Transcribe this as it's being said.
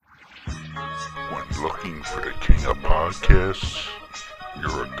Looking for the king of podcasts?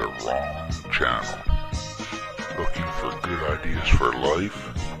 You're at the wrong channel. Looking for good ideas for life?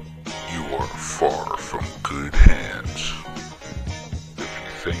 You are far from good hands. If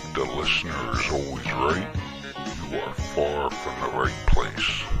you think the listener is always right, you are far from the right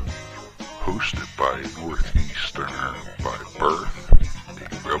place. Hosted by a Northeasterner by birth, a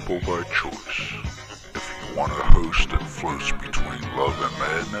rebel by choice. If you want a host that floats between love and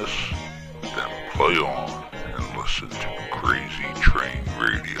madness, then play on and listen to Crazy Train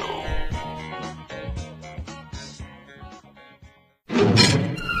Radio.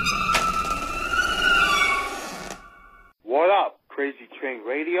 What up, Crazy Train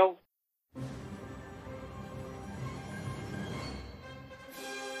Radio?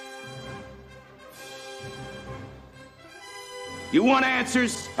 You want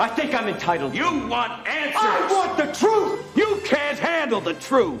answers? I think I'm entitled. You want answers? I want the truth! You can't handle the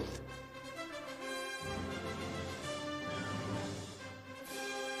truth!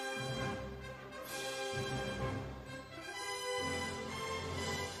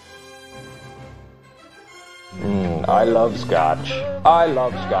 I love scotch. I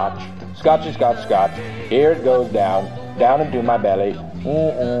love scotch. Scotchy, scotch, scotch. Here it goes down into my belly.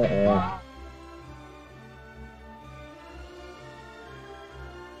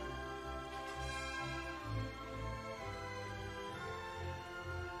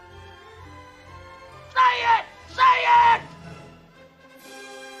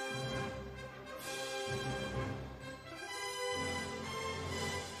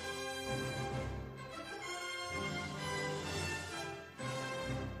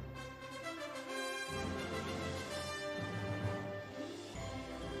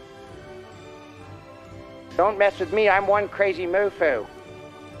 Don't mess with me, I'm one crazy mofo.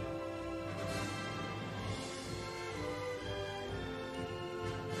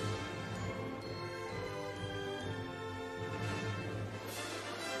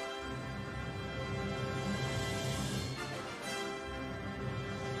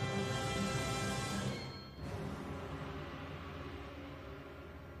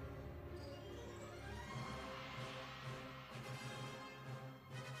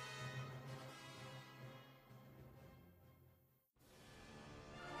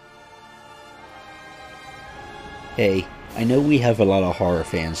 Hey, I know we have a lot of horror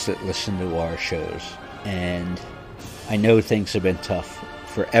fans that listen to our shows, and I know things have been tough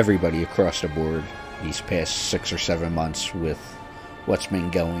for everybody across the board these past 6 or 7 months with what's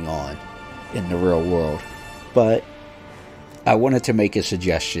been going on in the real world. But I wanted to make a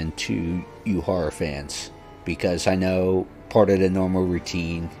suggestion to you horror fans, because I know part of the normal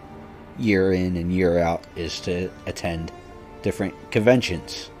routine year in and year out is to attend different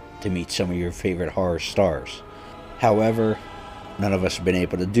conventions to meet some of your favorite horror stars. However, none of us have been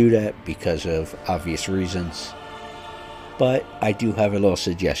able to do that because of obvious reasons. But I do have a little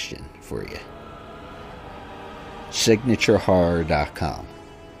suggestion for you. SignatureHorror.com.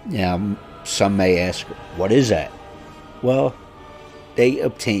 Now, some may ask, what is that? Well, they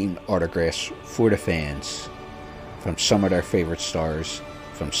obtain autographs for the fans from some of their favorite stars,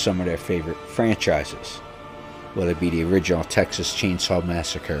 from some of their favorite franchises, whether it be the original Texas Chainsaw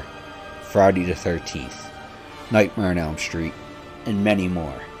Massacre, Friday the 13th, Nightmare on Elm Street, and many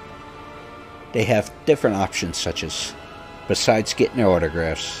more. They have different options, such as, besides getting their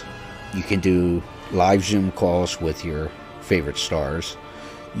autographs, you can do live Zoom calls with your favorite stars.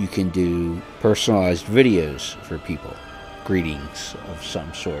 You can do personalized videos for people, greetings of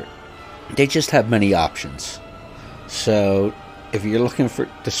some sort. They just have many options. So if you're looking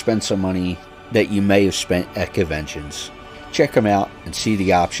to spend some money that you may have spent at conventions, check them out and see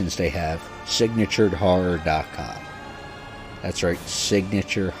the options they have. SignatureHorror.com. That's right,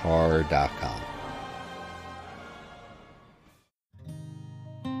 SignatureHorror.com.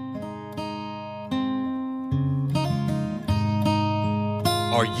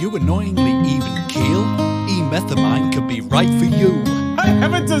 Are you annoyingly even keel? E-methamine could be right for you. I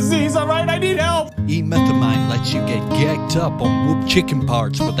have a disease, alright? I need help! E-methamine lets you get gagged up on whooped chicken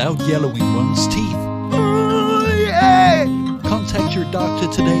parts without yellowing one's teeth. Yeah! Contact your doctor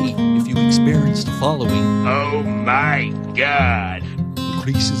today if you experience the following. Oh my God!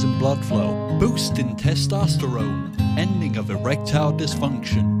 Increases in blood flow, boost in testosterone, ending of erectile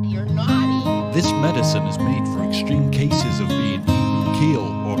dysfunction. You're naughty. This medicine is made for extreme cases of being even keel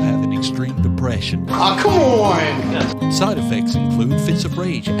or having extreme depression. Oh, come on! Side effects include fits of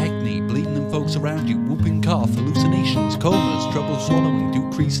rage, acne, bleeding in folks around you, whooping cough, hallucinations, comas, trouble swallowing,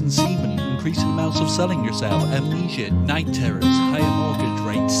 decrease in semen, increasing amounts of selling yourself, amnesia, night terrors, higher mortgage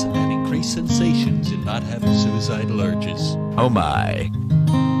rates, and increased sensations in not having suicidal urges. Oh my.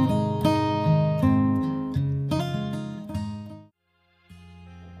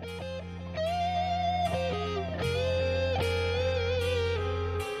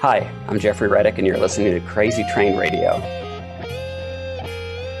 Hi, I'm Jeffrey Reddick, and you're listening to Crazy Train Radio.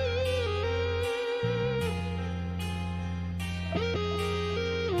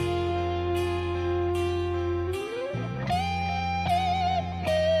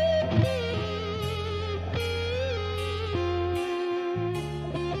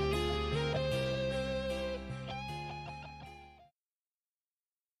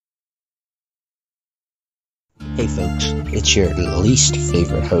 Hey folks, it's your least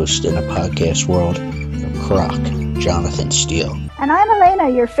favorite host in the podcast world, the Croc, Jonathan Steele. And I'm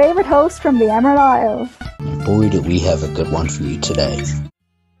Elena, your favorite host from the Emerald Isles. And boy, do we have a good one for you today.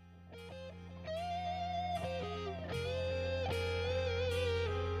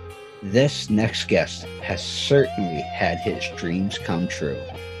 This next guest has certainly had his dreams come true.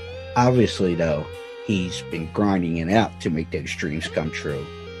 Obviously, though, he's been grinding it out to make those dreams come true.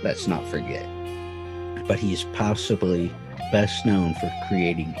 Let's not forget. But he is possibly best known for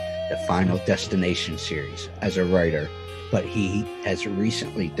creating the Final Destination series as a writer, but he has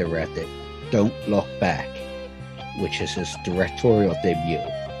recently directed Don't Look Back, which is his directorial debut.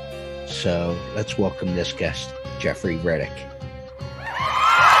 So let's welcome this guest, Jeffrey Reddick.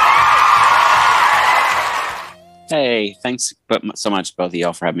 Hey, thanks so much, both of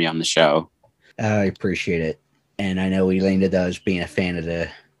y'all, for having me on the show. I appreciate it. And I know Elena does, being a fan of the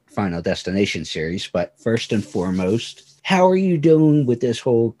Final Destination series, but first and foremost, how are you doing with this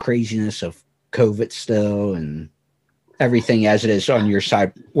whole craziness of COVID still and everything as it is on your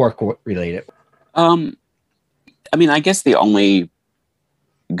side, work related? I mean, I guess the only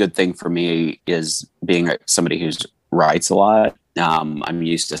good thing for me is being somebody who writes a lot. I'm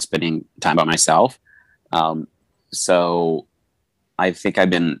used to spending time by myself. So I think I've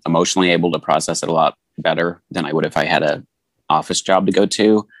been emotionally able to process it a lot better than I would if I had an office job to go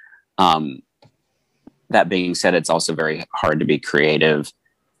to. That being said, it's also very hard to be creative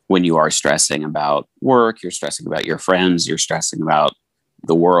when you are stressing about work, you're stressing about your friends, you're stressing about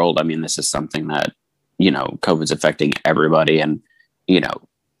the world. I mean, this is something that, COVID's affecting everybody, and,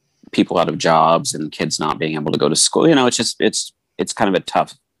 people out of jobs and kids not being able to go to school. It's kind of a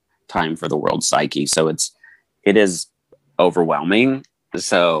tough time for the world psyche. So it is overwhelming.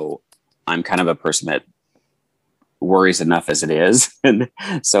 So I'm kind of a person that worries enough as it is. And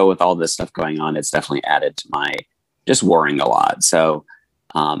so with all this stuff going on, it's definitely added to my just worrying a lot. So,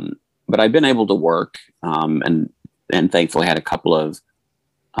 but I've been able to work, and thankfully had a couple of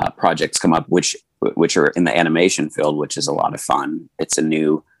projects come up, which are in the animation field, which is a lot of fun. It's a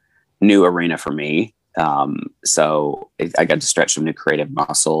new arena for me. So I got to stretch some new creative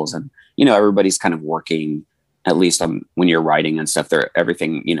muscles, and, everybody's kind of working, at least when you're writing and stuff there,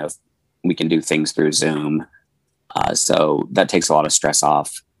 everything, we can do things through Zoom. So that takes a lot of stress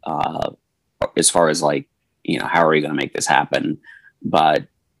off, as far as like, how are we going to make this happen? But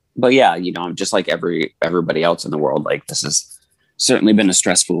yeah, I'm just like everybody else in the world. Like, this has certainly been a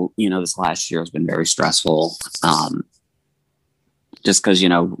stressful, this last year has been very stressful. Just cause,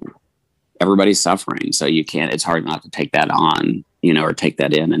 everybody's suffering. So it's hard not to take that on, or take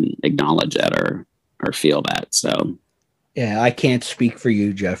that in and acknowledge that or feel that. So. Yeah, I can't speak for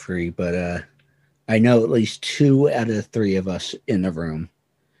you, Jeffrey, but, I know at least 2 out of 3 of us in the room,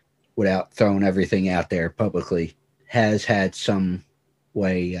 without throwing everything out there publicly, has had some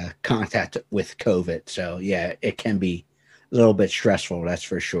way contact with COVID. So yeah, it can be a little bit stressful. That's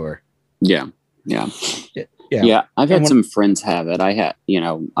for sure. Yeah. I've had some friends have it. I had,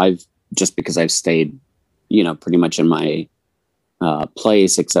 I've just because I've stayed, pretty much in my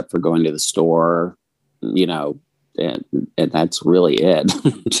place, except for going to the store, and that's really it.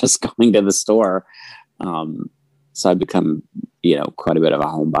 Just going to the store. So I've become, quite a bit of a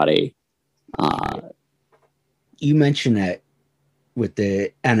homebody. You mentioned that with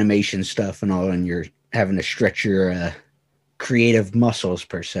the animation stuff and all, and you're having to stretch your creative muscles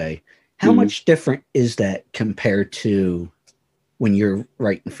per se. How much different is that compared to when you're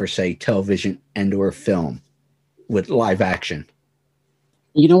writing for, say, television and or film with live action?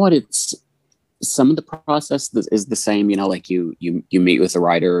 You know what? It's some of the process is the same, like you meet with the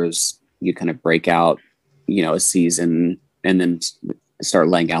writers, you kind of break out, a season and then start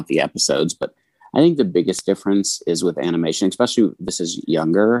laying out the episodes. But I think the biggest difference is with animation, especially this is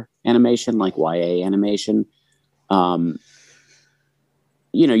younger animation, like YA animation. You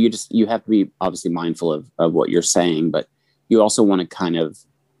have to be obviously mindful of what you're saying, but you also want to kind of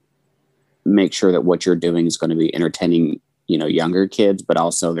make sure that what you're doing is going to be entertaining, younger kids, but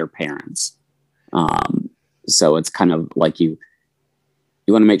also their parents. So it's kind of like you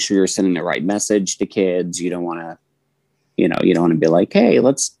want to make sure you're sending the right message to kids. You don't want to, you don't want to be like, hey,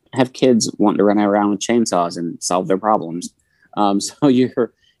 let's have kids wanting to run around with chainsaws and solve their problems. So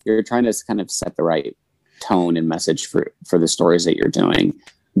you're you're trying to kind of set the right tone and message for the stories that you're doing.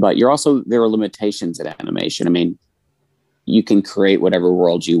 But you're also, there are limitations in animation. I mean, you can create whatever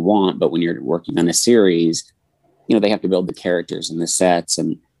world you want, but when you're working on a series, you know, they have to build the characters and the sets.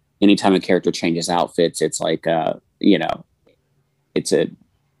 And anytime a character changes outfits, it's like, you know,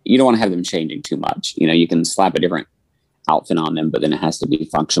 you don't want to have them changing too much. You know, you can slap a different outfit on them, but then it has to be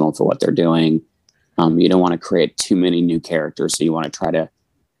functional for what they're doing. You don't want to create too many new characters. So you want to try to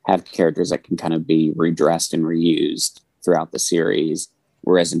have characters that can kind of be redressed and reused throughout the series.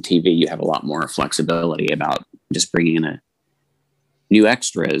 Whereas in TV, you have a lot more flexibility about just bringing in a new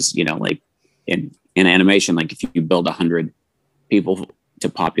extras, you know, like in animation, like if you build 100 people to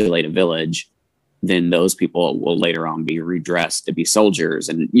populate a village, then those people will later on be redressed to be soldiers.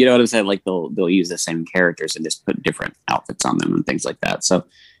 And you know what I'm saying? Like they'll use the same characters and just put different outfits on them and things like that. So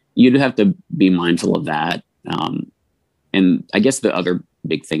you'd have to be mindful of that. And I guess the other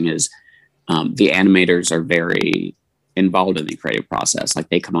big thing is the animators are very involved in the creative process. Like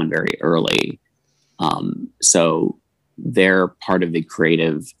they come on very early. So they're part of the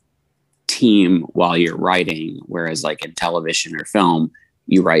creative team while you're writing. Whereas like in television or film,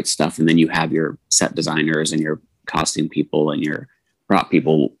 you write stuff and then you have your set designers and your costume people and your prop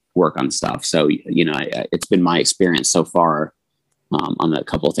people work on stuff. So, you know, it's been my experience so far on the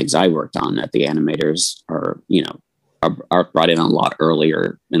couple of things I worked on that the animators are, you know, are brought in a lot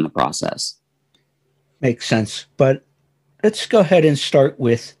earlier in the process. Makes sense. But let's go ahead and start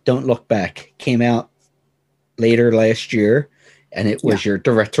with Don't Look Back. Came out later last year, and it was your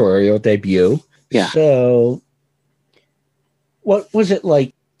directorial debut. Yeah. So what was it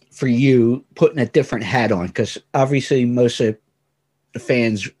like for you putting a different hat on? Because obviously most of the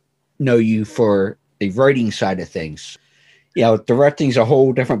fans know you for the writing side of things. You know, directing's a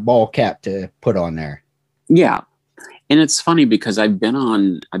whole different ball cap to put on there. Yeah. And it's funny because I've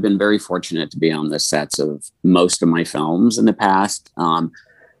been very fortunate to be on the sets of most of my films in the past.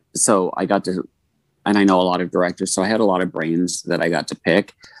 So I got to, and I know a lot of directors, so I had a lot of brains that I got to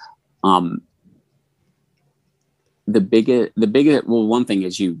pick. The biggest, well, one thing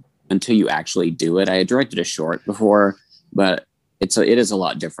is until you actually do it, I had directed a short before, but it is a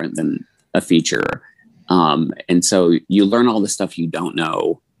lot different than a feature. And so you learn all the stuff you don't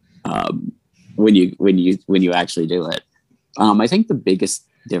know, when you actually do it. I think the biggest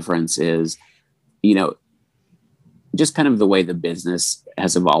difference is, you know, just kind of the way the business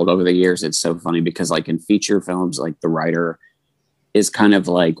has evolved over the years. It's so funny because like in feature films, like the writer is kind of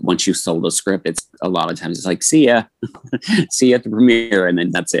like, once you sold a script, it's a lot of times it's like, see ya, see you at the premiere. And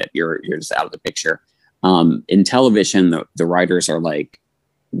then that's it. You're just out of the picture. In television, the writers are like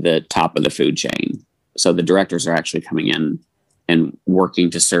the top of the food chain. So the directors are actually coming in and working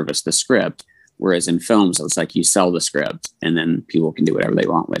to service the script. Whereas in films, it's like you sell the script and then people can do whatever they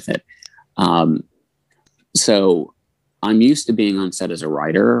want with it. So I'm used to being on set as a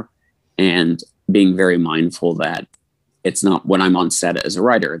writer and being very mindful that it's not, when I'm on set as a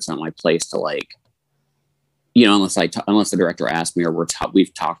writer, it's not my place to like, you know, unless the director asks me or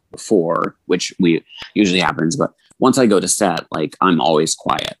we've talked before, which we usually happens. But once I go to set, like I'm always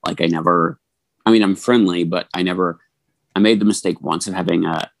quiet. Like I'm friendly, but I made the mistake once of having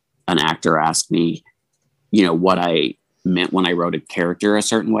an actor ask me, you know, what I meant when I wrote a character a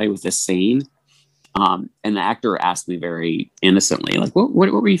certain way with this scene. And the actor asked me very innocently, like, what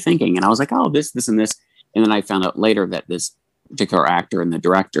were you thinking? And I was like, oh, this, and this. And then I found out later that this particular actor and the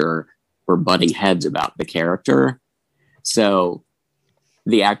director were butting heads about the character. So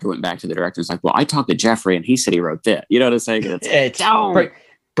the actor went back to the director and was like, well, I talked to Jeffrey and he said he wrote this. You know what I'm saying? It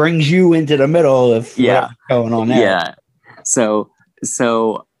brings you into the middle of what's going on there. Yeah. So,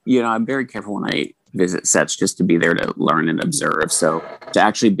 you know, I'm very careful when I visit sets just to be there to learn and observe. So to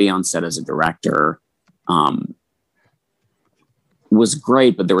actually be on set as a director was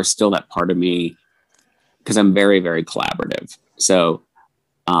great, but there was still that part of me, because I'm very, very collaborative. So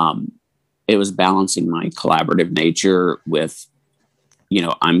it was balancing my collaborative nature with, you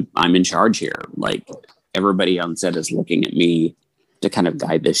know, I'm in charge here. Like everybody on set is looking at me to kind of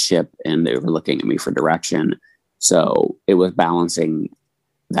guide this ship, and they were looking at me for direction. So it was balancing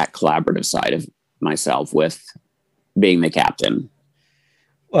that collaborative side of myself with being the captain.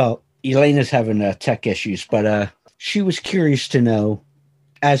 Well, Elena's having tech issues, but she was curious to know,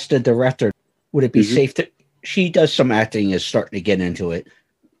 as the director, would it be safe to, she does some acting, is starting to get into it,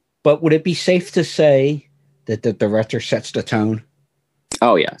 but would it be safe to say that the director sets the tone?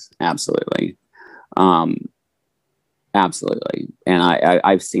 Oh, yes, absolutely. Absolutely. And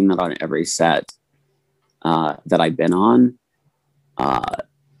I've seen that on every set that I've been on.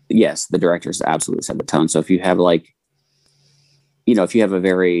 Yes, the directors absolutely set the tone. So if you have like, if you have a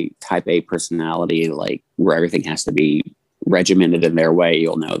very type A personality, like where everything has to be regimented in their way,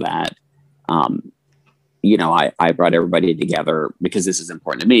 you'll know that. I brought everybody together because this is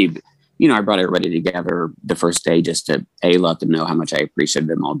important to me. I brought everybody together the first day just to A, let them know how much I appreciated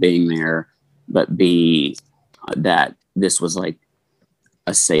them all being there, but B, that this was like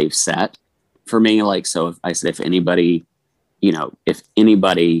a safe set for me. Like, so if I said, if anybody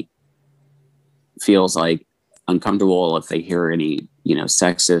feels like uncomfortable, if they hear any,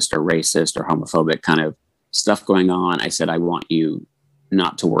 sexist or racist or homophobic kind of stuff going on, I said, I want you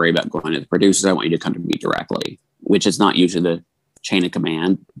not to worry about going to the producers. I want you to come to me directly, which is not usually the chain of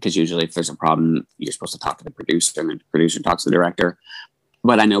command, because usually if there's a problem, you're supposed to talk to the producer and the producer talks to the director.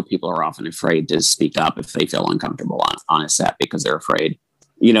 But I know people are often afraid to speak up if they feel uncomfortable on a set because they're afraid,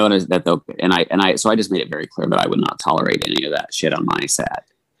 that they'll, so I just made it very clear that I would not tolerate any of that shit on my set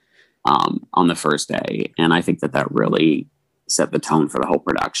on the first day. And I think that really set the tone for the whole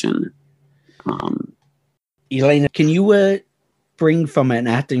production. Elena, can you bring from an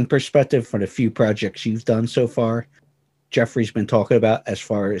acting perspective for the few projects you've done so far, Jeffrey's been talking about as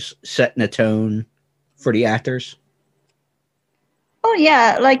far as setting a tone for the actors? Oh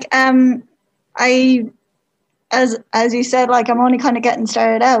yeah, like I as you said, like I'm only kind of getting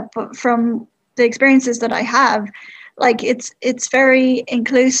started out, but from the experiences that I have, like it's very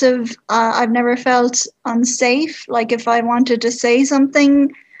inclusive. I've never felt unsafe. Like if I wanted to say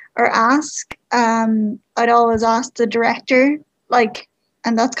something or ask, I'd always ask the director, like,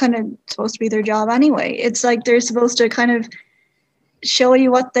 and that's kind of supposed to be their job anyway. It's like they're supposed to kind of show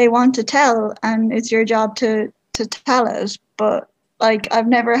you what they want to tell, and it's your job to tell it. But like I've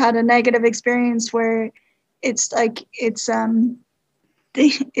never had a negative experience where it's like it's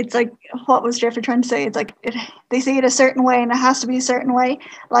like, what was Jeffrey trying to say? It's like they see it a certain way and it has to be a certain way.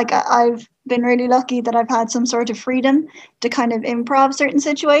 Like I've been really lucky that I've had some sort of freedom to kind of improv certain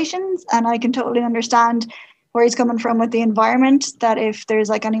situations, and I can totally understand where he's coming from with the environment, that if there's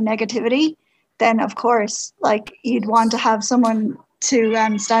like any negativity, then of course, like you'd want to have someone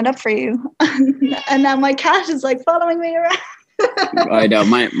to stand up for you. And now my cat is like following me around. I know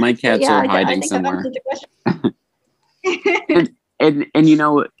my cats are hiding somewhere.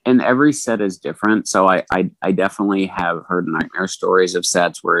 and every set is different. So I definitely have heard nightmare stories of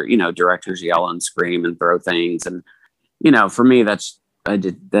sets where, directors yell and scream and throw things. And, for me, that's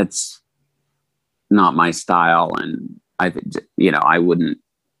not my style. And I wouldn't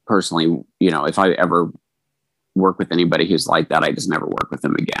personally, if I ever work with anybody who's like that, I just never work with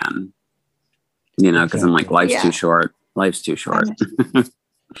them again, because I'm like, life's too short. Life's too short.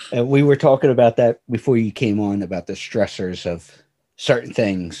 We were talking about that before you came on, about the stressors of certain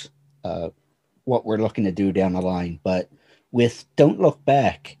things, what we're looking to do down the line. But with Don't Look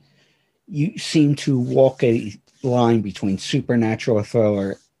Back, you seem to walk a line between supernatural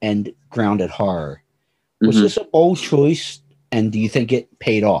thriller and grounded horror. Was this a bold choice, and do you think it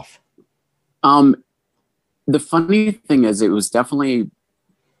paid off? The funny thing is, it was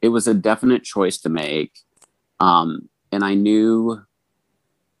a definite choice to make. And I knew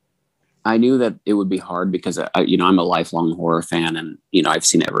that it would be hard because I'm a lifelong horror fan, and I've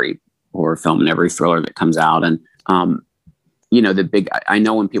seen every horror film and every thriller that comes out. And I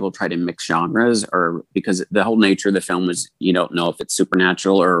know when people try to mix genres, or because the whole nature of the film is you don't know if it's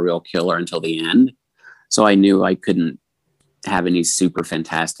supernatural or a real killer until the end. So I knew I couldn't have any super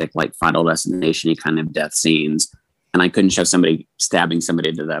fantastic, like Final Destination-y kind of death scenes, and I couldn't show somebody stabbing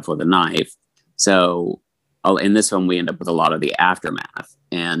somebody to death with a knife. So in this one, we end up with a lot of the aftermath,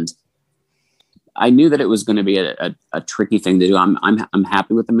 and I knew that it was going to be a tricky thing to do. I'm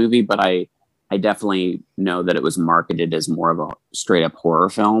happy with the movie, but I definitely know that it was marketed as more of a straight up horror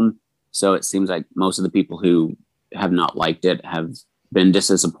film. So it seems like most of the people who have not liked it have been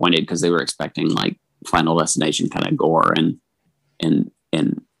disappointed because they were expecting like Final Destination kind of gore and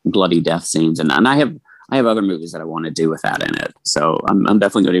bloody death scenes. And I have other movies that I want to do with that in it. So I'm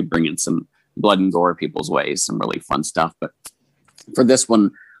definitely going to bring in some blood and gore people's ways, some really fun stuff. But for this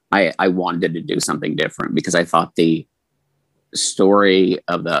one, I wanted to do something different because I thought the story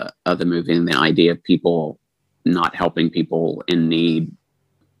of the movie and the idea of people not helping people in need,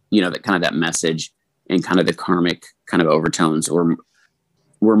 that message and kind of the karmic kind of overtones were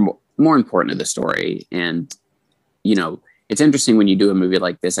more important to the story. And, it's interesting when you do a movie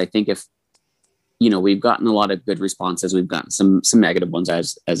like this. I think if, we've gotten a lot of good responses, we've gotten some negative ones,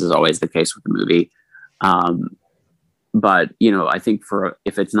 as is always the case with the movie. But, I think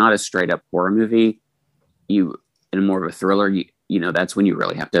if it's not a straight up horror movie, in more of a thriller, that's when you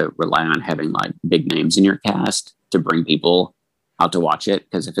really have to rely on having like big names in your cast to bring people out to watch it.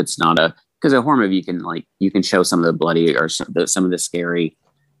 Because if it's not because a horror movie, you can show some of the bloody or some of the scary,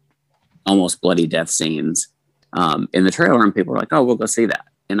 almost bloody death scenes in the trailer, and people are like, oh, we'll go see that.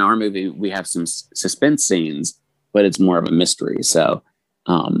 In our movie, we have some suspense scenes, but it's more of a mystery. So,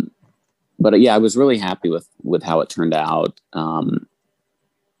 but yeah, I was really happy with how it turned out. And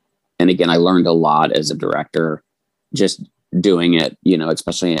again, I learned a lot as a director, just doing it,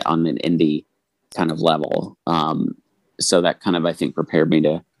 especially on an indie kind of level. So that kind of, I think, prepared me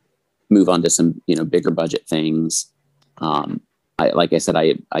to move on to some, bigger budget things. Like I said,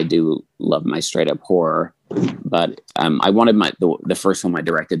 I do love my straight up horror, but I wanted the first film I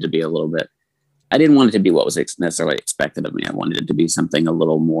directed to be a little bit, I didn't want it to be what was necessarily expected of me. I wanted it to be something a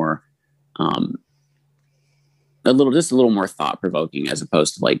little more, a little more thought provoking, as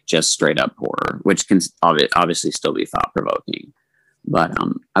opposed to like just straight up horror, which can obviously still be thought provoking. But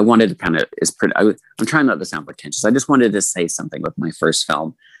I wanted to kind of, I'm trying not to sound pretentious. I just wanted to say something with my first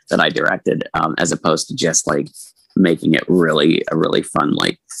film that I directed, as opposed to just like making it a really fun,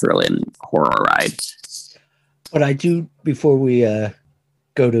 like thrilling horror ride. But I do, before we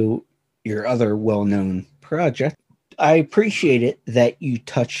go to your other well-known project, I appreciate it that you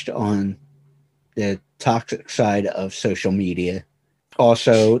touched on the toxic side of social media,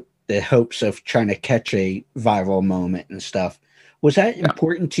 also the hopes of trying to catch a viral moment and stuff. Was that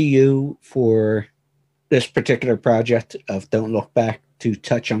important to you for this particular project of Don't Look Back, to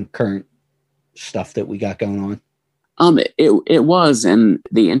touch on current stuff that we got going on? It was. And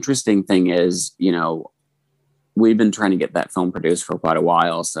the interesting thing is, we've been trying to get that film produced for quite a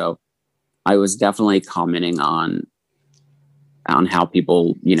while. So I was definitely commenting on how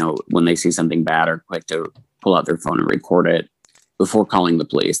people, when they see something bad, are quick to pull out their phone and record it before calling the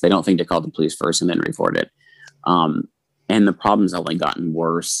police. They don't think to call the police first and then report it. And the problem's only gotten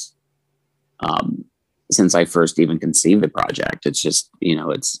worse since I first even conceived the project. It's just,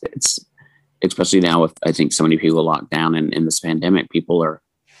 it's especially now with, I think, so many people locked down and in this pandemic, people are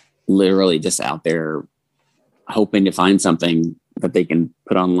literally just out there hoping to find something that they can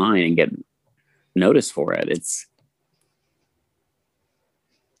put online and get noticed for it. It's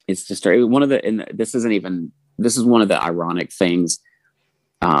just one of the, and this is one of the ironic things.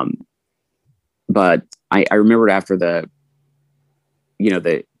 But I remembered after the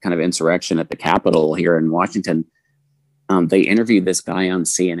kind of insurrection at the Capitol here in Washington, they interviewed this guy on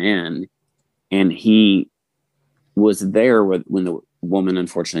CNN, and he was there when the woman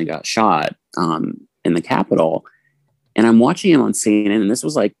unfortunately got shot in the Capitol. And I'm watching him on CNN, and this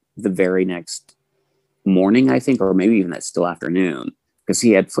was like the very next morning, I think, or maybe even that still afternoon, because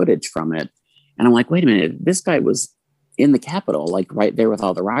he had footage from it. And I'm like, wait a minute, this guy was in the Capitol, like right there with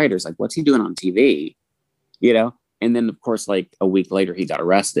all the rioters. Like, what's he doing on TV? And then, of course, like a week later, he got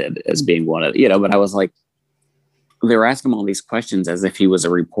arrested as being one of, but I was like, they were asking him all these questions as if he was a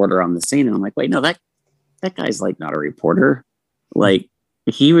reporter on the scene. And I'm like, wait, no, that guy's like not a reporter. Like,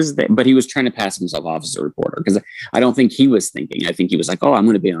 he was there, but he was trying to pass himself off as a reporter, because I don't think he was thinking. I think he was like, oh, I'm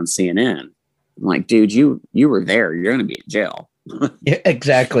going to be on CNN. I'm like, dude, you were there. You're going to be in jail. Yeah,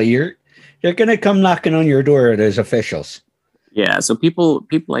 exactly. You're going to come knocking on your door as officials. Yeah. So people,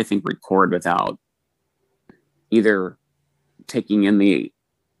 I think, record without either taking in the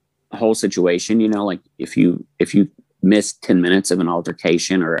whole situation, like if you miss 10 minutes of an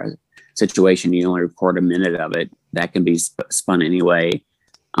altercation or a situation, you only record a minute of it, that can be spun anyway.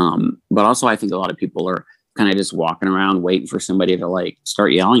 But also I think a lot of people are kind of just walking around waiting for somebody to like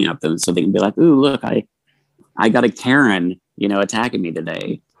start yelling at them so they can be like, ooh, look, I got a Karen, attacking me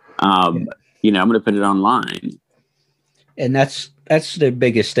today. I'm going to put it online. And that's the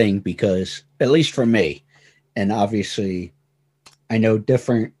biggest thing, because at least for me, and obviously I know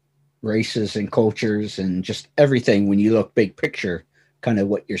different races and cultures and just everything, when you look big picture, kind of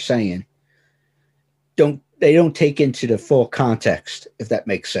what you're saying, they don't take into the full context, if that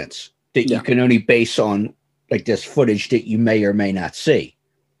makes sense, that you can only base on like this footage that you may or may not see.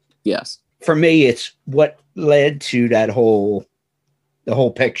 Yes. For me, it's what led to the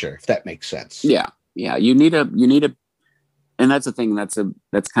whole picture, if that makes sense. Yeah. Yeah. You need a, and that's the thing, that's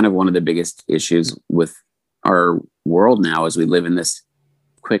kind of one of the biggest issues with our world now, is we live in this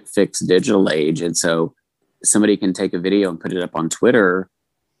quick fix digital age. And so somebody can take a video and put it up on Twitter,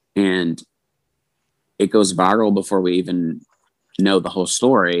 and it goes viral before we even know the whole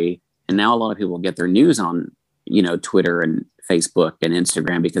story. And now a lot of people get their news on, Twitter and Facebook and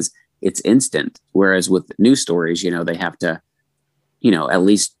Instagram, because it's instant. Whereas with news stories, they have to, at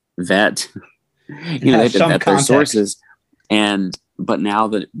least vet, they have to vet their sources. But now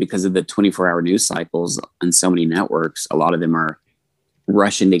that because of the 24-hour news cycles and so many networks, a lot of them are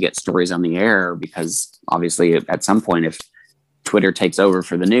rushing to get stories on the air, because obviously at some point, if Twitter takes over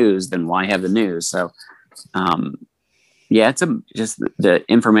for the news, then why have the news? So, yeah, it's just the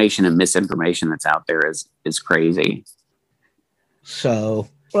information and misinformation that's out there is crazy. So,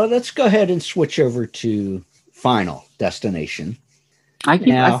 well, let's go ahead and switch over to Final Destination.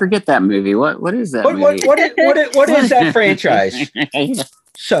 I forget that movie. What is that movie? What is that franchise?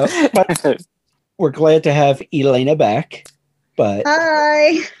 So, but we're glad to have Elena back. But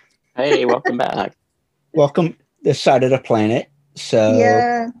hi. Hey, welcome back. Welcome this side of the planet. So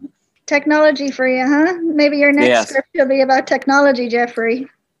yeah, technology for you, huh? Maybe your next script will be about technology, Jeffrey.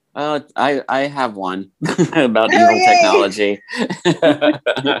 I have one about evil technology.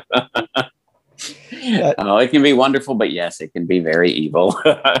 It can be wonderful, but yes, it can be very evil.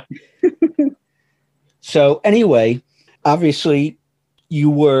 So anyway, obviously, you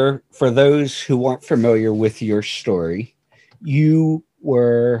were, for those who aren't familiar with your story, you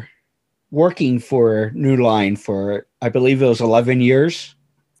were working for New Line for, I believe it was 11 years.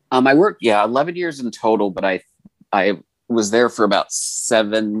 I worked, 11 years in total, but I was there for about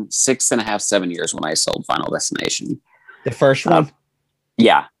 7 years when I sold Final Destination. The first one?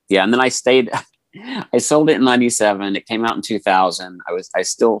 Yeah. And then I stayed, I sold it in 97. It came out in 2000. I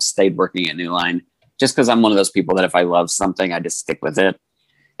still stayed working at New Line just because I'm one of those people that if I love something, I just stick with it.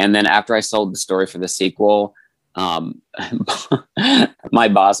 And then after I sold the story for the sequel, my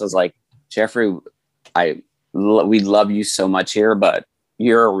boss was like, Jeffrey, we love you so much here, but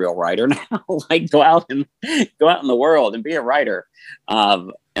you're a real writer now. Like go out in the world and be a writer.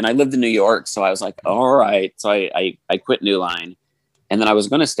 And I lived in New York, so I was like, all right. So I quit New Line, and then I was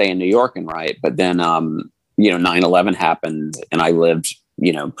going to stay in New York and write, but then 9/11 happened, and I lived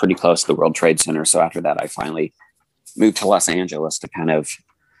pretty close to the World Trade Center. So after that, I finally moved to Los Angeles to kind of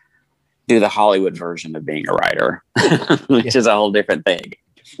do the Hollywood version of being a writer, which is a whole different thing.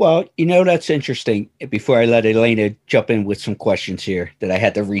 Well, that's interesting. Before I let Elena jump in with some questions here that I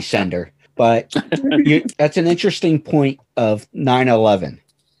had to resend her. But that's an interesting point of 9/11.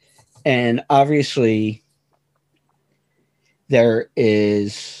 And obviously, there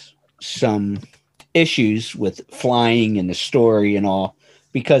is some issues with flying and the story and all.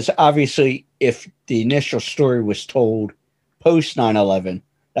 Because obviously, if the initial story was told post 9/11,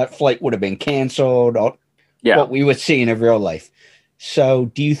 that flight would have been canceled. What we would see in a real life. So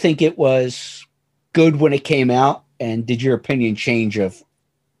do you think it was good when it came out? And did your opinion change of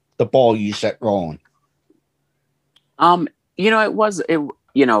the ball you set rolling? It was,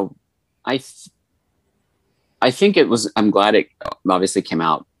 I think it was, I'm glad it obviously came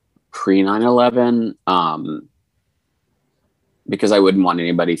out pre 9/11, because I wouldn't want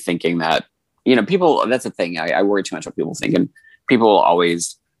anybody thinking that, people, that's the thing. I worry too much about people thinking. People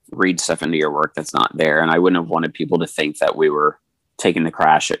always read stuff into your work that's not there. And I wouldn't have wanted people to think that we were taking the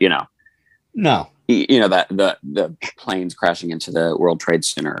crash, No. That the planes crashing into the World Trade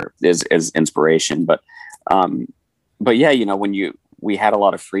Center is inspiration. But yeah, when we had a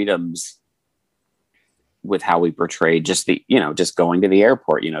lot of freedoms with how we portrayed just just going to the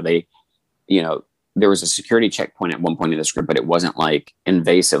airport, there was a security checkpoint at one point in the script, but it wasn't like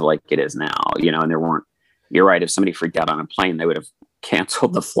invasive like it is now, and there weren't, you're right. If somebody freaked out on a plane, they would have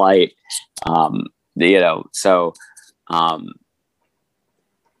canceled the flight. I'm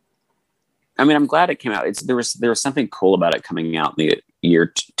glad it came out. There was something cool about it coming out in the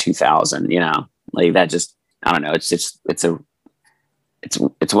year 2000, like that just, I don't know. It's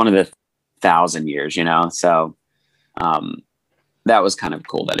one of the 1,000 years, so, that was kind of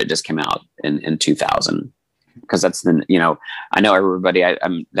cool that it just came out in 2000, because that's the, I know everybody,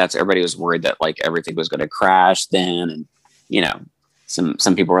 everybody was worried that like everything was going to crash then. And,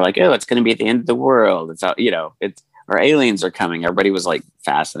 some people were like, oh, it's going to be at the end of the world. It's out, or aliens are coming. Everybody was like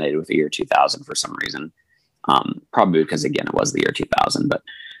fascinated with the year 2000 for some reason. Probably because again, it was the year 2000, but,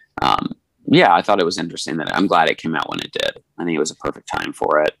 yeah, I thought it was interesting that I'm glad it came out when it did. I think it was a perfect time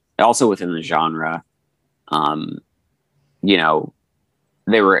for it. Also within the genre,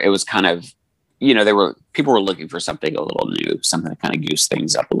 it was kind of, people were looking for something a little new, something to kind of goose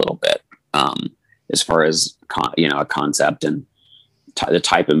things up a little bit, as far as, a concept and the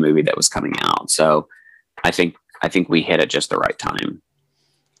type of movie that was coming out. So I think we hit at just the right time.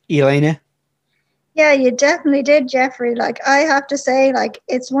 Elena? Yeah, you definitely did, Jeffrey. Like, I have to say, like,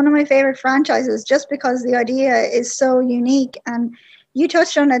 it's one of my favorite franchises just because the idea is so unique. And you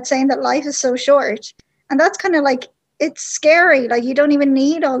touched on it saying that life is so short. And that's kind of like, it's scary. Like, you don't even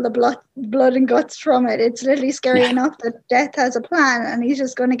need all the blood and guts from it. It's literally scary enough that death has a plan and he's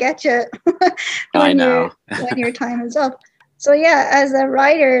just going to get you when your time is up. So yeah, as a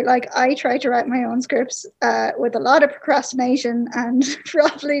writer, like I try to write my own scripts with a lot of procrastination and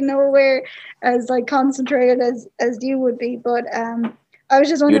probably nowhere as like concentrated as you would be. But I was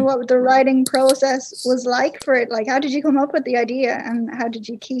just wondering what the writing process was like for it. Like, how did you come up with the idea, and how did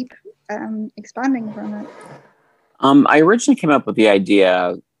you keep expanding from it? I originally came up with the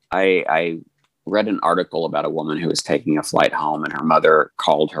idea. I read an article about a woman who was taking a flight home, and her mother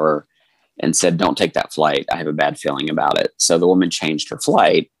called her and said, "Don't take that flight. I have a bad feeling about it." So the woman changed her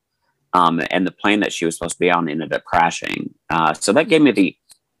flight, and the plane that she was supposed to be on ended up crashing. So that gave me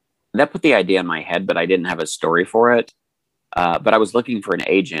that put the idea in my head, but I didn't have a story for it. But I was looking for an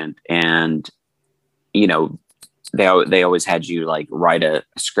agent, and you know, they always had you like write a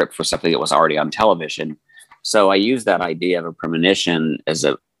script for something that was already on television. So I used that idea of a premonition as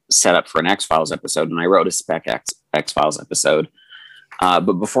a setup for an X-Files episode, and I wrote a spec X-Files episode.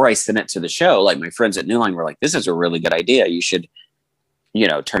 But before I sent it to the show, like my friends at New Line were like, "This is a really good idea. You should,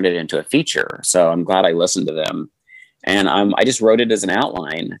 turn it into a feature." So I'm glad I listened to them, and I just wrote it as an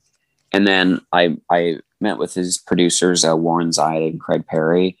outline, and then I met with his producers, Warren Zide and Craig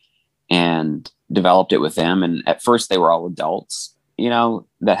Perry, and developed it with them. And at first, they were all adults,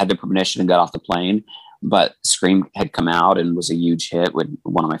 that had the premonition and got off the plane. But Scream had come out and was a huge hit, with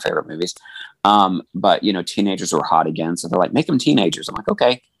one of my favorite movies. But teenagers were hot again, so they're like, "Make them teenagers." I'm like,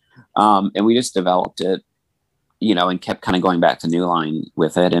 "Okay," and we just developed it, and kept kind of going back to New Line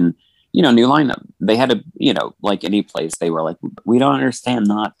with it. And New Line, they had like any place, they were like, "We don't understand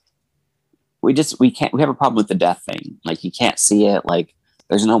we have a problem with the death thing. Like, you can't see it. Like,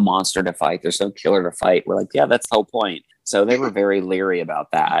 there's no monster to fight. There's no killer to fight." We're like, "Yeah, that's the whole point." So they were very leery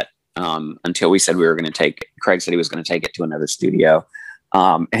about that. Until we said Craig said he was going to take it to another studio.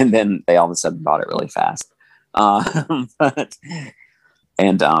 And then they all of a sudden bought it really fast. So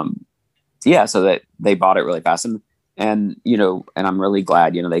that they bought it really fast. And I'm really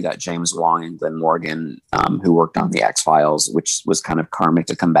glad, they got James Wong and Glenn Morgan, who worked on the X-Files, which was kind of karmic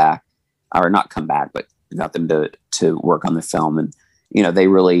to come back, or not come back, but got them to work on the film. And, they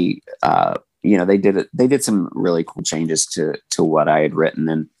really, they did some really cool changes to what I had written,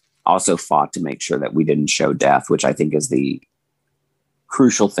 and also fought to make sure that we didn't show death, which I think is the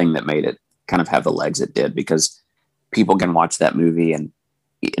crucial thing that made it kind of have the legs it did, because people can watch that movie and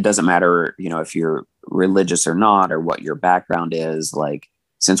it doesn't matter, if you're religious or not, or what your background is. Like,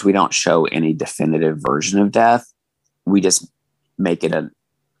 since we don't show any definitive version of death, we just make it a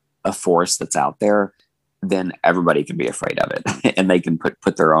force that's out there, then everybody can be afraid of it and they can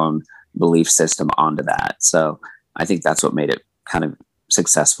put their own belief system onto that. So I think that's what made it kind of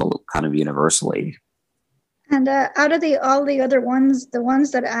successful, kind of universally. And out of all the other ones, the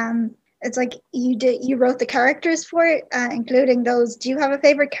ones that it's like you wrote the characters for it, including those. Do you have a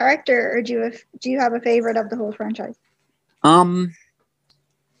favorite character, or do you have a favorite of the whole franchise? I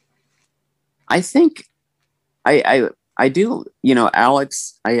think I do.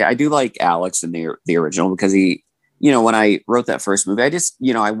 Alex. I do like Alex in the original, because he, when I wrote that first movie, I just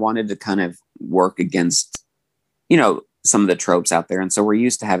I wanted to kind of work against some of the tropes out there. And so we're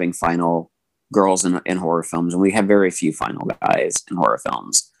used to having final girls in horror films, and we have very few final guys in horror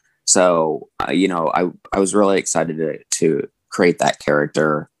films. So, I was really excited to create that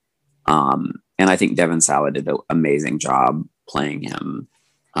character. And I think Devon Sawa did an amazing job playing him.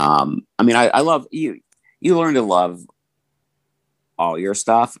 I love you learn to love all your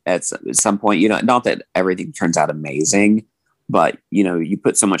stuff at some point, not that everything turns out amazing, but you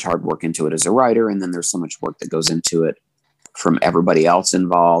put so much hard work into it as a writer, and then there's so much work that goes into it from everybody else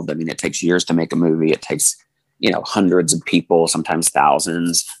involved. I mean, it takes years to make a movie. It takes, hundreds of people, sometimes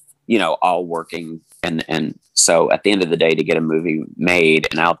thousands, all working. And so at the end of the day, to get a movie made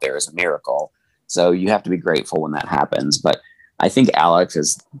and out there is a miracle. So you have to be grateful when that happens. But I think Alex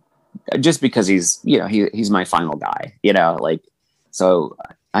is, just because he's my final guy, so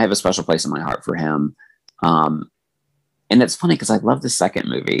I have a special place in my heart for him. And it's funny because I love the second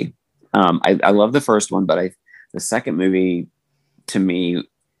movie. I love the first one, but the second movie, to me,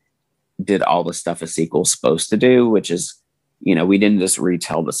 did all the stuff a sequel's supposed to do, which is, we didn't just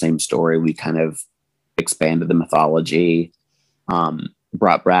retell the same story. We kind of expanded the mythology,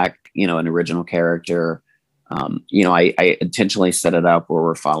 brought back, an original character. I intentionally set it up where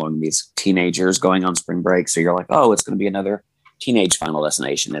we're following these teenagers going on spring break. So you're like, oh, it's going to be another teenage Final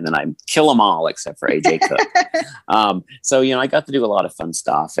Destination. And then I kill them all except for AJ Cook. So, I got to do a lot of fun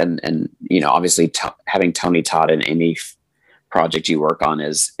stuff. And obviously having Tony Todd in any project you work on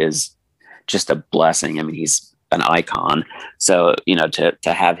is just a blessing. I mean, he's an icon. So,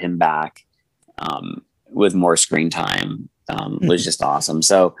 to have him back with more screen time was just awesome.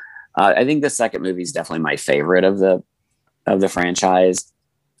 So I think the second movie is definitely my favorite of the of the franchise.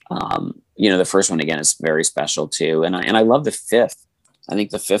 The first one again is very special too, and I love the fifth. I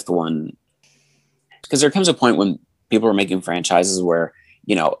think the fifth one, because there comes a point when people are making franchises where,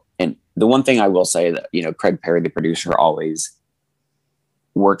 and the one thing I will say that, Craig Perry, the producer, always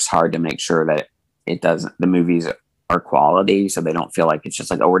works hard to make sure that the movies are quality, so they don't feel like it's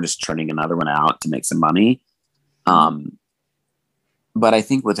just like, oh, we're just churning another one out to make some money. But I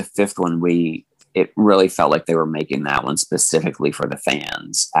think with the fifth one, it really felt like they were making that one specifically for the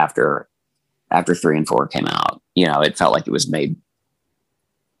fans after 3 and 4 came out. It felt like it was made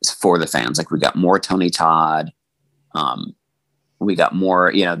for the fans. Like we got more Tony Todd. We got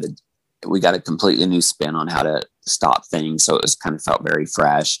more, we got a completely new spin on how to stop things. So it was kind of felt very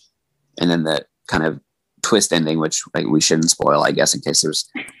fresh. And then the kind of twist ending, which we shouldn't spoil, I guess, in case there's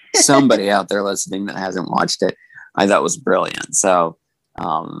somebody out there listening that hasn't watched it, I thought was brilliant. So,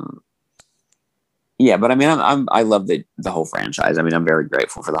 yeah, but I mean, I love the whole franchise. I mean, I'm very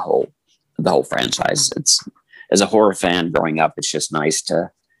grateful for the whole franchise. It's, as a horror fan growing up, it's just nice to,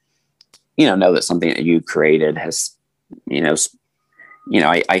 know that something that you created has,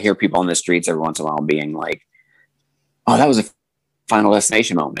 I hear people on the streets every once in a while being like, oh, that was a Final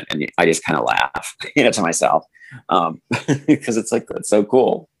Destination moment. And I just kind of laugh, to myself, because it's like, that's so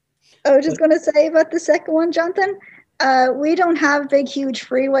cool. I was just going to say about the second one, Jonathan, we don't have big, huge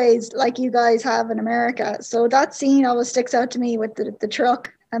freeways like you guys have in America. So that scene always sticks out to me with the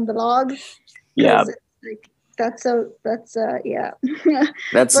truck and the log. Yeah. That's yeah.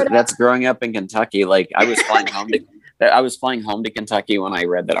 That's growing up in Kentucky. Like I was flying home to Kentucky when I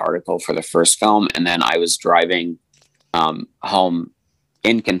read that article for the first film. And then I was driving home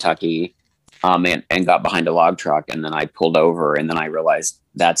in Kentucky and got behind a log truck. And then I pulled over and then I realized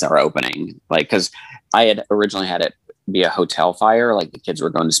that's our opening. Like, cause I had originally had it be a hotel fire. Like the kids were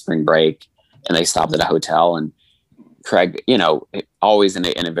going to spring break and they stopped at a hotel, and Craig, always in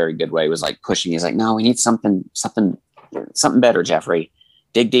a very good way, was like pushing. He's like, no, we need something better, Jeffrey,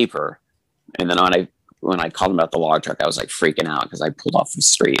 dig deeper. And then when I called him about the log truck, I was like freaking out because I pulled off the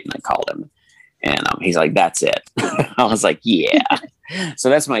street and I called him, and he's like, that's it. I was like, yeah.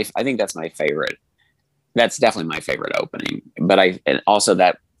 So I think that's my favorite. That's definitely my favorite opening. But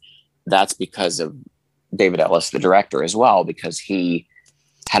that's because of David Ellis, the director, as well, because he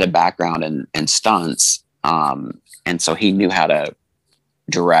had a background in stunts. And so he knew how to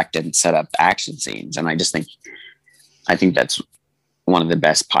direct and set up action scenes. And I think that's one of the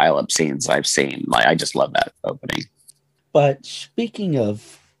best pileup scenes I've seen. Like, I just love that opening. But speaking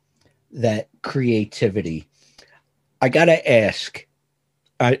of that creativity, I got to ask,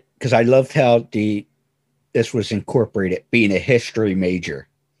 because I loved how this was incorporated, being a history major.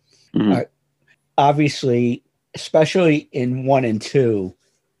 Mm-hmm. Obviously, especially in 1 and 2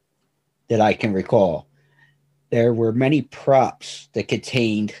 that I can recall, there were many props that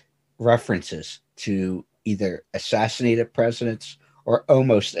contained references to either assassinated presidents or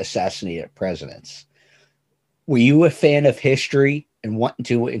almost assassinated presidents. Were you a fan of history and wanting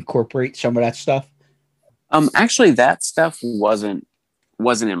to incorporate some of that stuff? Actually, that stuff wasn't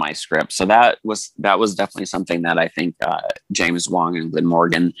in my script. So that was definitely something that I think James Wong and Glenn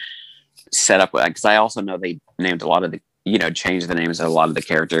Morgan set up with, because I also know they named a lot of changed the names of a lot of the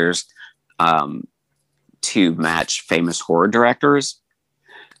characters to match famous horror directors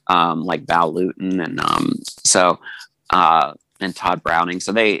like Val Lewton and Todd Browning.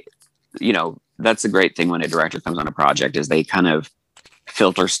 So they, that's the great thing when a director comes on a project, is they kind of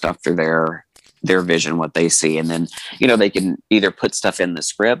filter stuff through their vision, what they see. And then, they can either put stuff in the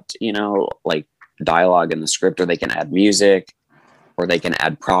script, like dialogue in the script, or they can add music, or they can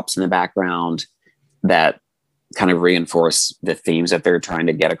add props in the background that kind of reinforce the themes that they're trying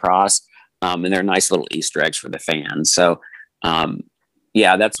to get across. And they're nice little Easter eggs for the fans. So,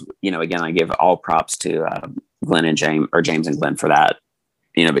 yeah, that's, again, I give all props to Glenn and James and Glenn for that,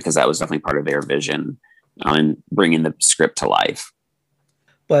 because that was definitely part of their vision in bringing the script to life.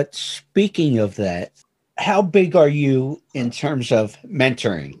 But speaking of that, how big are you in terms of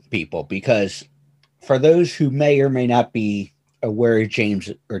mentoring people? Because for those who may or may not be aware of James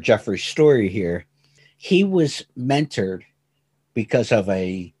or Jeffrey's story here, he was mentored because of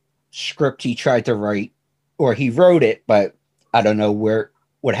a script he tried to write, or he wrote it, but I don't know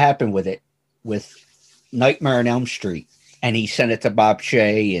what happened with it, with Nightmare on Elm Street. And he sent it to Bob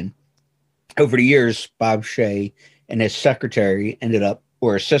Shaye, and over the years, Bob Shaye and his secretary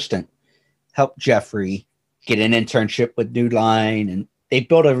or assistant helped Jeffrey get an internship with New Line, and they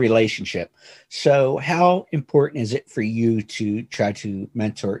built a relationship. So how important is it for you to try to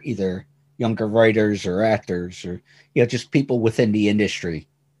mentor either younger writers or actors or, just people within the industry?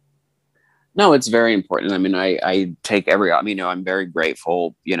 No, it's very important. I mean, I take every, I mean, you know, I'm very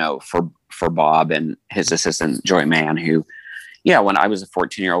grateful, you know, for Bob and his assistant, Joy Mann, who, yeah, when I was a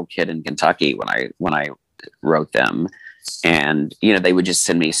 14-year-old kid in Kentucky, when I wrote them, and, you know, they would just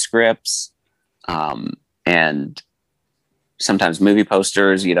send me scripts, and sometimes movie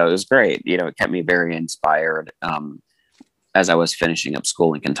posters, you know, it was great. You know, it kept me very inspired, as I was finishing up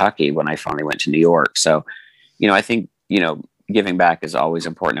school in Kentucky when I finally went to New York. So, you know, I think, you know, giving back is always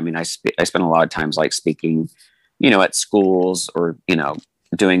important. I mean, I spend a lot of times like speaking, you know, at schools or, you know,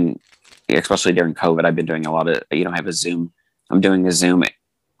 doing, especially during COVID, I've been doing a lot of, you know, I'm doing a Zoom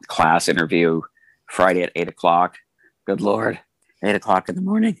class interview Friday at 8:00. Good Lord, 8:00 in the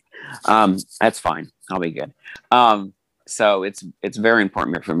morning. That's fine. I'll be good. So it's very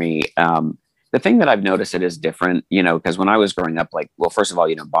important for me. The thing that I've noticed it is different, you know, because when I was growing up, like, well, first of all,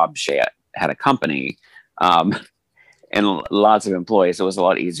 you know, Bob Shea had a company, and lots of employees. So it was a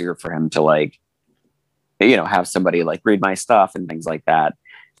lot easier for him to, like, you know, have somebody like read my stuff and things like that.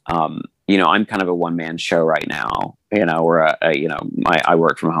 You know, I'm kind of a one-man show right now, you know, where, you know, I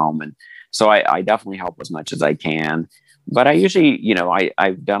work from home. And so I definitely help as much as I can, but I usually, you know,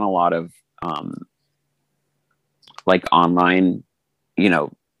 I've done a lot of, like online, you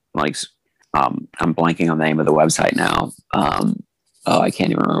know, like, I'm blanking on the name of the website now. Oh, I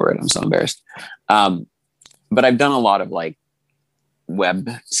can't even remember it. I'm so embarrassed. But I've done a lot of like web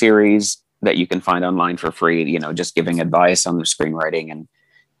series that you can find online for free, you know, just giving advice on the screenwriting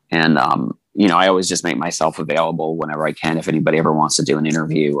and you know, I always just make myself available whenever I can. If anybody ever wants to do an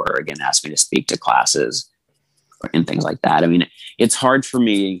interview or again, ask me to speak to classes and things like that. I mean, it's hard for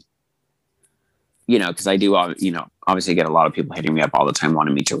me, you know, because I do, you know, obviously get a lot of people hitting me up all the time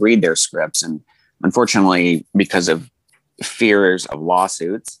wanting me to read their scripts. And unfortunately, because of fears of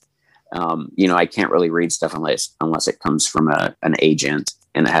lawsuits, you know, I can't really read stuff unless it comes from an agent,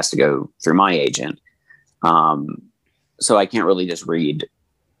 and it has to go through my agent. So I can't really just read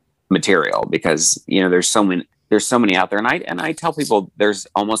material because, you know, there's so many out there. And I tell people there's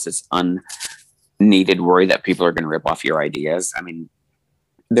almost this unneeded worry that people are going to rip off your ideas. I mean,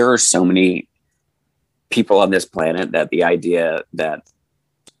 there are so many people on this planet that the idea that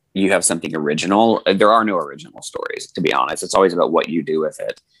you have something original, there are no original stories, to be honest. It's always about what you do with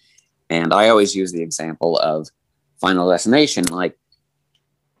it. And I always use the example of Final Destination. Like,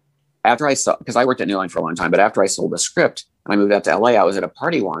 after because I worked at New Line for a long time, but after I sold the script and I moved out to LA, I was at a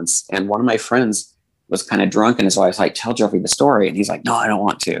party once and one of my friends was kind of drunk. And so I was like, tell Jeffrey the story. And he's like, no, I don't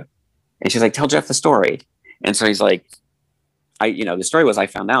want to. And she's like, tell Jeff the story. And so he's like, you know, the story was, I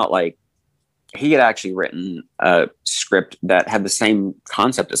found out like he had actually written a script that had the same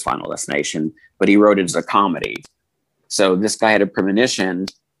concept as Final Destination, but he wrote it as a comedy. So this guy had a premonition,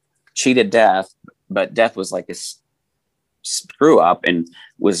 cheated death, but death was like this screw up and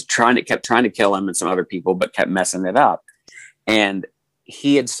kept trying to kill him and some other people, but kept messing it up. And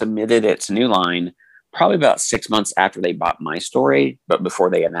he had submitted it to New Line probably about 6 months after they bought my story, but before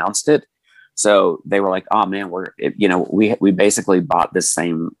they announced it. So they were like, oh man, we basically bought this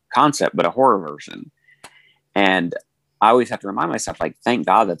same concept, but a horror version. And I always have to remind myself, like, thank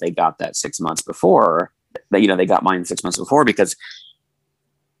God that they got that 6 months before, that, you know, they got mine 6 months before, because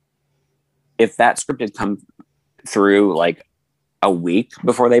if that script had come through like a week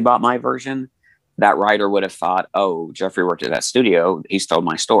before they bought my version, that writer would have thought, oh, Jeffrey worked at that studio, he stole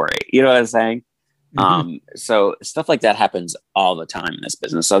my story. You know what I'm saying? Mm-hmm. So stuff like that happens all the time in this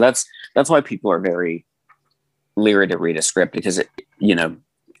business. So that's why people are very leery to read a script, because it, you know,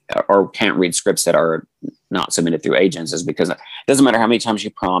 or can't read scripts that are not submitted through agents, is because it doesn't matter how many times you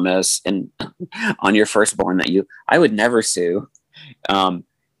promise and on your firstborn that I would never sue.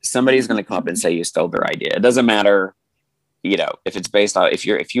 Somebody's going to come up and say you stole their idea. It doesn't matter, you know, if it's based on, if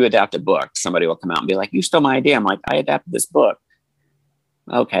you adapt a book, somebody will come out and be like, you stole my idea. I'm like, I adapted this book.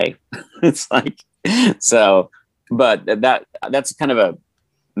 Okay. It's like, so, but that's kind of a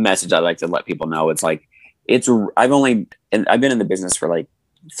message I like to let people know. It's like, I've been in the business for like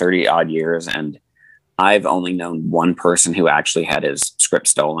 30 odd years, and I've only known one person who actually had his script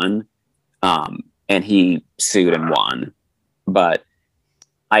stolen. And he sued and won. But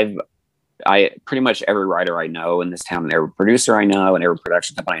I pretty much every writer I know in this town, and every producer I know, and every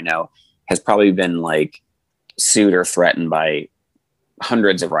production company I know has probably been like sued or threatened by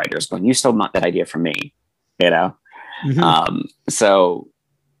hundreds of writers going, you stole that idea from me, you know? Mm-hmm. So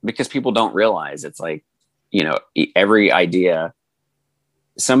because people don't realize, it's like, you know, every idea,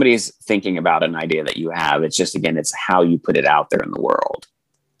 somebody's thinking about an idea that you have. It's just, again, it's how you put it out there in the world.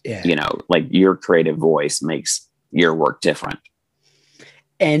 Yeah. You know, like your creative voice makes your work different.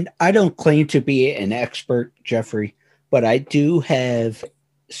 And I don't claim to be an expert, Jeffrey, but I do have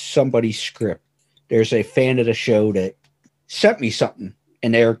somebody's script. There's a fan of the show that sent me something,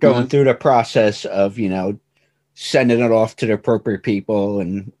 and they're going through the process of, sending it off to the appropriate people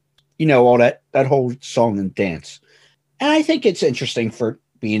and, all that whole song and dance. And I think it's interesting for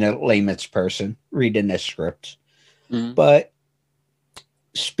being a layman's person reading this script. But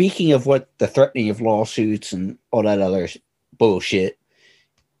speaking of what the threatening of lawsuits and all that other bullshit,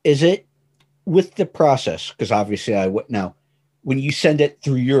 is it with the process? Because obviously I wouldn't know. When you send it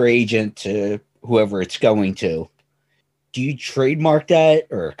through your agent to whoever it's going to, do you trademark that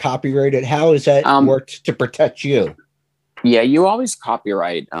or copyright it? How is that worked to protect you? Yeah, you always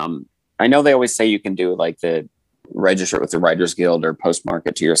copyright. I know they always say you can do like the register it with the Writers Guild or postmark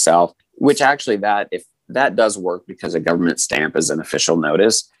it to yourself, which actually if that does work because a government stamp is an official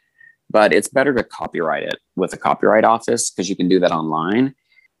notice, but it's better to copyright it with a copyright office because you can do that online.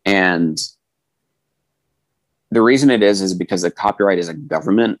 And the reason it is because the copyright is a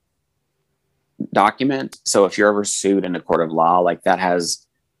government document. So if you're ever sued in a court of law, like that has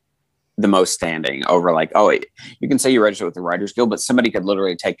the most standing over like, you can say you register with the Writers Guild, but somebody could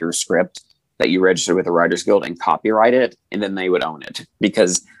literally take your script that you registered with the Writers Guild and copyright it, and then they would own it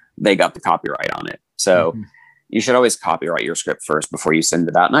because they got the copyright on it. So you should always copyright your script first before you send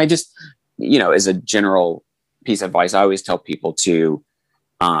it out. And I just, as a general piece of advice, I always tell people to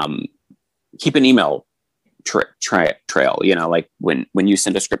keep an email trail, like when you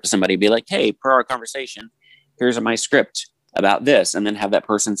send a script to somebody, be like, hey, per our conversation, here's my script about this, and then have that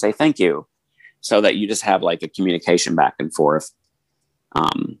person say thank you, so that you just have like a communication back and forth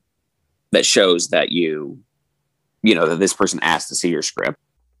that shows that that this person asked to see your script.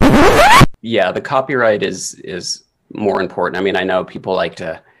 Yeah, the copyright is more important. I mean, I know people like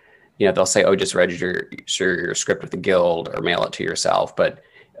to, they'll say, just register your script with the guild or mail it to yourself, but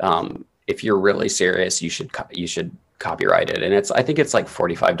if you're really serious, you should copyright it. And I think it's like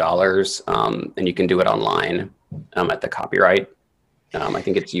 $45, and you can do it online at the copyright. I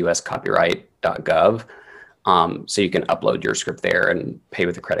think it's uscopyright.gov. So you can upload your script there and pay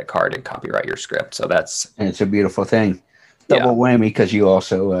with a credit card and copyright your script. So and it's a beautiful thing. Double whammy, because you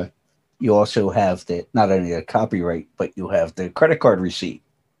also have not only the copyright, but you have the credit card receipt.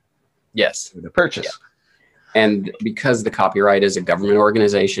 Yes. For the purchase. Yeah. And because the copyright is a government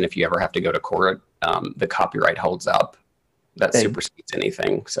organization, if you ever have to go to court, the copyright holds up. That supersedes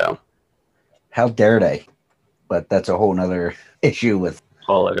anything. So how dare they? But that's a whole nother issue with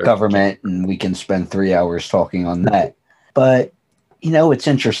government, and we can spend 3 hours talking on that. But, it's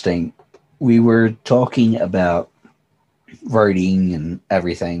interesting. We were talking about writing and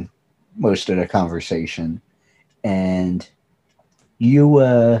everything, most of the conversation. And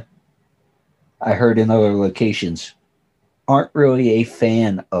I heard in other locations, aren't really a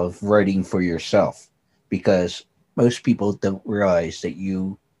fan of writing for yourself, because most people don't realize that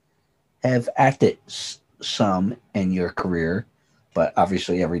you have acted some in your career, but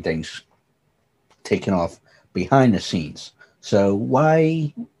obviously everything's taken off behind the scenes. So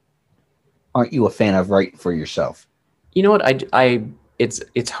why aren't you a fan of writing for yourself? You know what?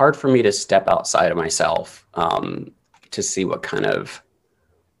 It's hard for me to step outside of myself to see what kind of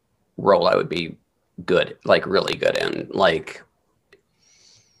role I would be good, like really good in. Like,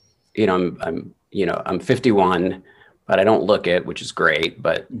 I'm 51, but I don't look it, which is great,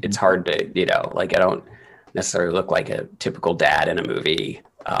 but it's hard to, I don't necessarily look like a typical dad in a movie.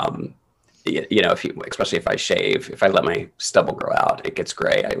 Especially if I shave, if I let my stubble grow out, it gets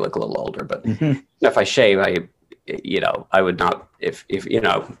gray. I look a little older, but if I shave, I would not,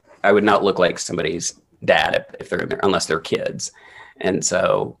 I would not look like somebody's dad if they're unless they're kids. And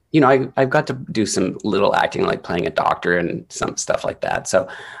so, I've got to do some little acting, like playing a doctor and some stuff like that. So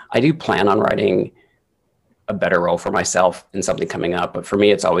I do plan on writing a better role for myself in something coming up. But for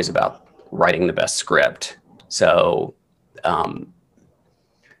me, it's always about writing the best script. So, I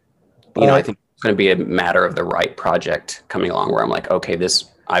think it's going to be a matter of the right project coming along where I'm like, okay,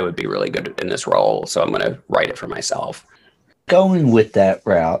 I would be really good in this role. So I'm going to write it for myself. Going with that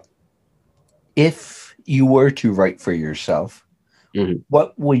route, if you were to write for yourself,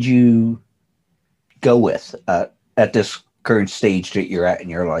 what would you go with at this current stage that you're at in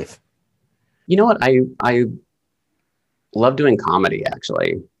your life? You know what? I love doing comedy,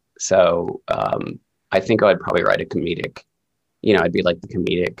 actually. So I think I'd probably write a comedic, I'd be like the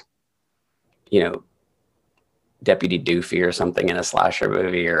comedic, Deputy Doofy or something in a slasher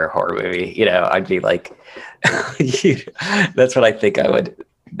movie or a horror movie. I'd be like, that's what I think I would.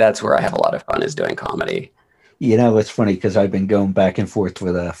 That's where I have a lot of fun, is doing comedy. It's funny because I've been going back and forth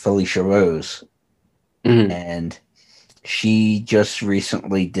with Felicia Rose, and she just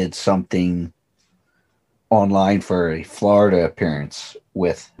recently did something online for a Florida appearance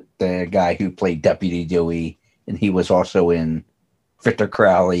with the guy who played Deputy Dewey, and he was also in Victor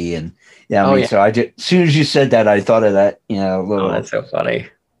Crowley. And so I just, as soon as you said that, I thought of that, little. Oh, that's so funny.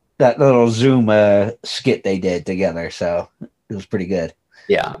 That little Zoom skit they did together. So it was pretty good.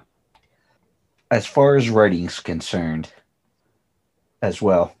 Yeah. As far as writing's concerned as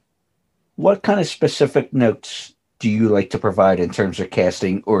well, what kind of specific notes do you like to provide in terms of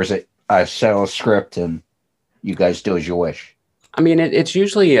casting, or is it I sell a script and you guys do as you wish? I mean, it's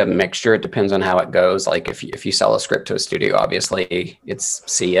usually a mixture. It depends on how it goes. Like if you sell a script to a studio, obviously it's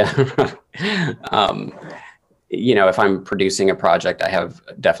see ya. If I'm producing a project, I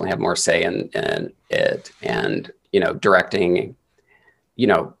definitely have more say in it. And, directing,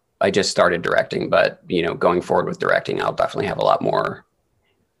 I just started directing, but, going forward with directing, I'll definitely have a lot more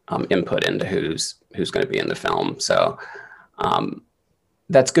input into who's going to be in the film. So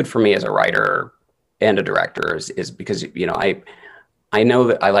that's good for me as a writer and a director is because, I know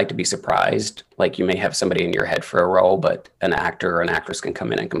that I like to be surprised. Like you may have somebody in your head for a role, but an actor or an actress can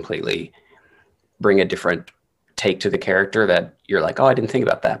come in and completely bring a different take to the character that you're like, oh, I didn't think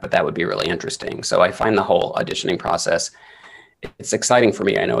about that, but that would be really interesting. So I find the whole auditioning process, it's exciting for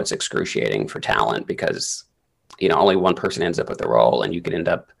me. I know it's excruciating for talent because, only one person ends up with the role and you could end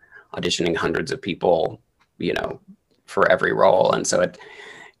up auditioning hundreds of people, for every role. And so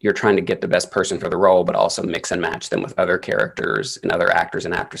you're trying to get the best person for the role, but also mix and match them with other characters and other actors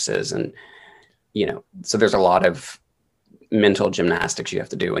and actresses. And, so there's a lot of mental gymnastics you have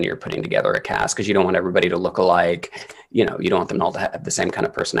to do when you're putting together a cast, because you don't want everybody to look alike. You don't want them all to have the same kind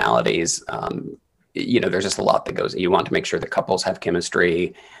of personalities. There's just a lot that goes, you want to make sure the couples have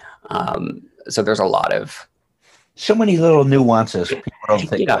chemistry. So there's a lot of. So many little nuances people don't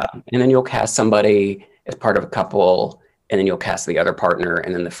think about. And then you'll cast somebody as part of a couple, and then you'll cast the other partner,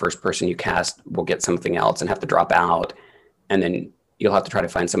 and then the first person you cast will get something else and have to drop out. And then you'll have to try to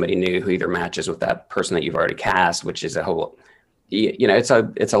find somebody new who either matches with that person that you've already cast, which is a whole, it's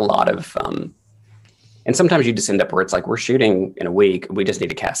a lot of, and sometimes you just end up where it's like, we're shooting in a week, we just need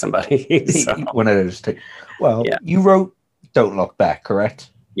to cast somebody. So, one of those two. Well, you wrote Don't Look Back,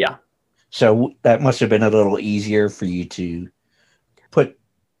 correct? Yeah. So that must have been a little easier for you to put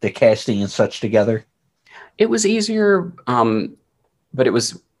the casting and such together. It was easier, but it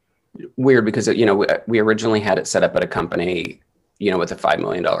was weird because, we originally had it set up at a company, with a $5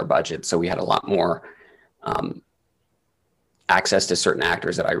 million budget. So we had a lot more access to certain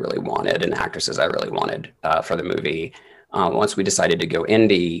actors that I really wanted and actresses I really wanted for the movie. Once we decided to go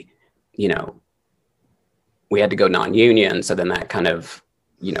indie, we had to go non-union. So then that kind of,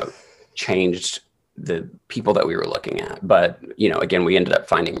 changed the people that we were looking at. But, again, we ended up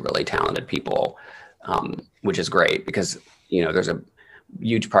finding really talented people, which is great because, there's a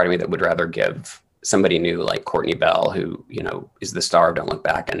huge part of me that would rather give somebody new like Courtney Bell, who, is the star of Don't Look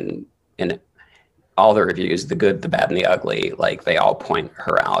Back, and all the reviews, the good, the bad, and the ugly, like they all point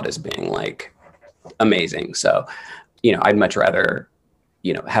her out as being like amazing. So, I'd much rather,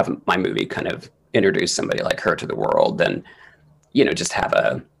 have my movie kind of introduce somebody like her to the world than, just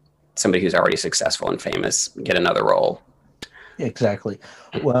have somebody who's already successful and famous get another role. Exactly.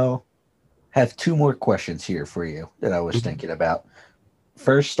 Well, have two more questions here for you that I was thinking about.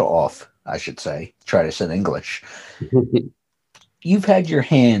 First off, I should say, try this in English. You've had your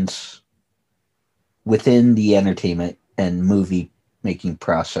hands within the entertainment and movie making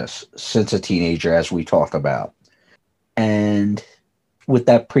process since a teenager, as we talk about. And with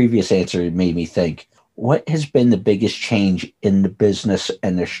that previous answer, it made me think, what has been the biggest change in the business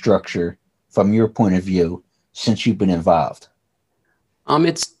and the structure from your point of view since you've been involved?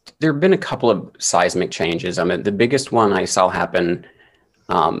 There have been a couple of seismic changes. I mean, the biggest one I saw happen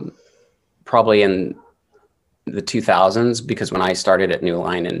probably in the 2000s, because when I started at New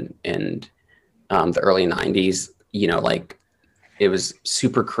Line in the early 90s, it was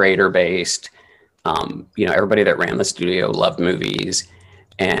super creator based. Everybody that ran the studio loved movies.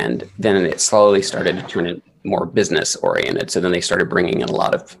 And then it slowly started to turn it more business oriented. So then they started bringing in a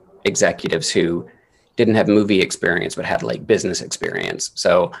lot of executives who didn't have movie experience, but had like business experience.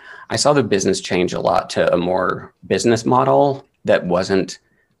 So I saw the business change a lot to a more business model that wasn't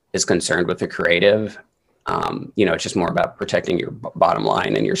as concerned with the creative. It's just more about protecting your bottom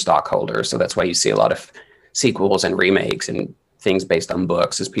line and your stockholders. So that's why you see a lot of sequels and remakes and things based on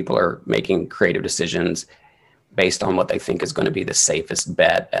books, as people are making creative decisions based on what they think is going to be the safest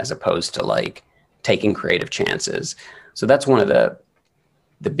bet, as opposed to like taking creative chances. So that's one of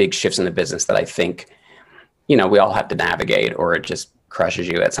the big shifts in the business that I think, we all have to navigate, or it just crushes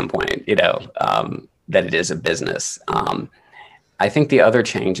you at some point, that it is a business. I think the other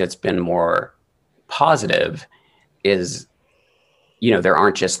change that's been more positive is, there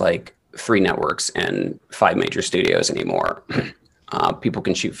aren't just like 3 networks and 5 major studios anymore. People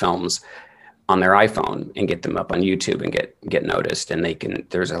can shoot films on their iPhone and get them up on YouTube and get noticed. And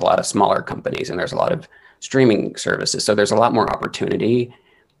there's a lot of smaller companies and there's a lot of streaming services. So there's a lot more opportunity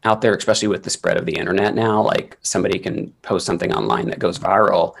out there, especially with the spread of the internet now. Like somebody can post something online that goes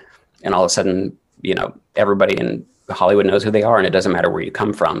viral and all of a sudden, everybody in Hollywood knows who they are and it doesn't matter where you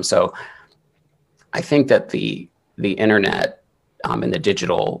come from. So I think that the internet and the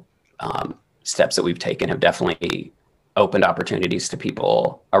digital steps that we've taken have definitely opened opportunities to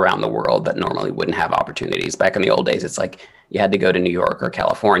people around the world that normally wouldn't have opportunities. Back in the old days, it's like you had to go to New York or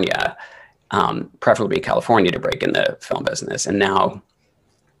California, preferably California, to break in the film business. And now,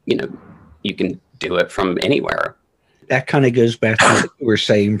 you can do it from anywhere. That kind of goes back to what you were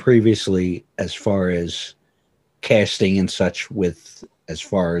saying previously, as far as casting and such, with as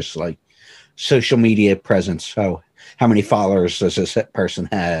far as like social media presence. How many followers does this person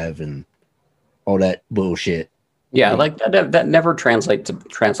have and all that bullshit. Yeah, like that never translates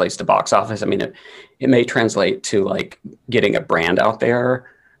to box office. I mean, it may translate to like getting a brand out there,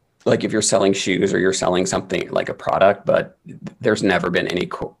 like if you're selling shoes or you're selling something like a product. But there's never been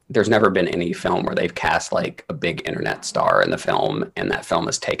any film where they've cast like a big internet star in the film and that film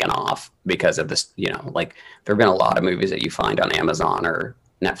has taken off because of this. Like there've been a lot of movies that you find on Amazon or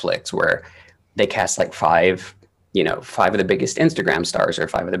Netflix where they cast like five of the biggest Instagram stars or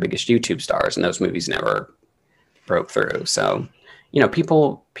 5 of the biggest YouTube stars, and those movies never broke through. So,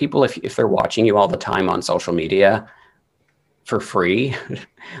 people, if they're watching you all the time on social media for free,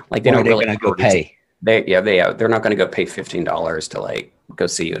 like they don't really go pay. They're not going to go pay $15 to like go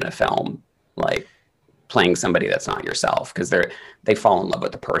see you in a film, like playing somebody that's not yourself, because they fall in love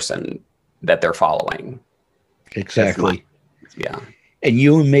with the person that they're following. Exactly. Yeah. And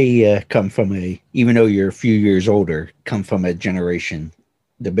you and me come from even though you're a few years older, come from a generation.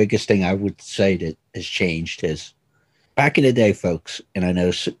 The biggest thing I would say that has changed is back in the day, folks, and I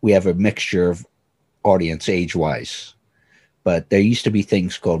know we have a mixture of audience age-wise, but there used to be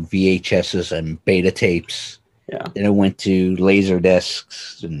things called VHSs and beta tapes. Yeah. Then it went to laser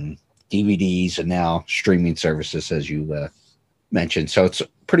discs and DVDs and now streaming services, as you mentioned. So it's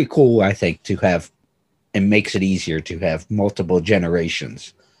pretty cool, I think, to have, and makes it easier to have multiple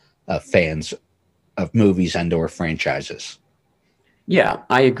generations of fans of movies and or franchises. Yeah,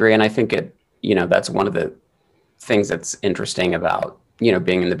 I agree. And I think that's one of the things that's interesting about,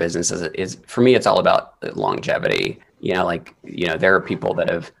 being in the business is for me, it's all about longevity. There are people that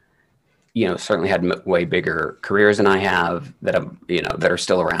have, certainly had way bigger careers than I have that have, that are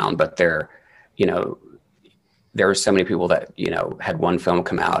still around, but there are so many people that, had one film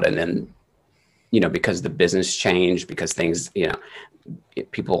come out and then, because the business changed, because things,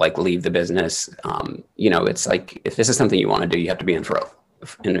 people like leave the business. It's like, if this is something you want to do, you have to be in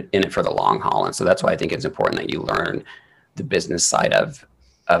it for the long haul. And so that's why I think it's important that you learn the business side of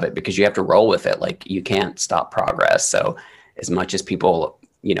it, because you have to roll with it. Like you can't stop progress. So as much as people,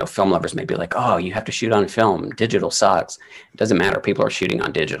 film lovers may be like, oh, you have to shoot on film, digital sucks. It doesn't matter. People are shooting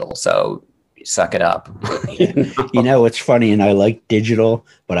on digital. So suck it up. It's funny, and I like digital,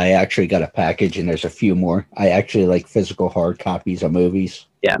 but I actually got a package and there's a few more. I actually like physical hard copies of movies.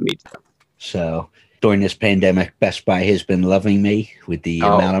 Yeah, me too. So during this pandemic, Best Buy has been loving me with the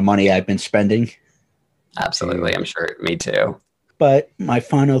amount of money I've been spending. Absolutely. I'm sure. Me too. But my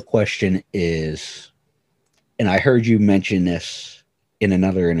final question is, and I heard you mention this in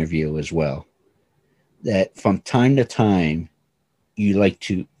another interview as well, that from time to time, you like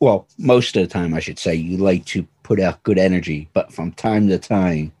to, well, most of the time, I should say, you like to put out good energy, but from time to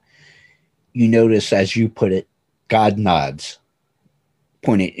time, you notice, as you put it, God nods,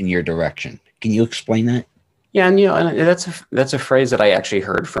 pointed in your direction. Can you explain that? Yeah, and that's a phrase that I actually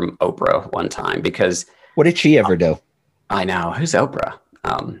heard from Oprah one time, because what did she ever do? I know. Who's Oprah?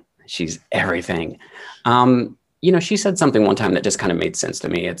 She's everything. She said something one time that just kind of made sense to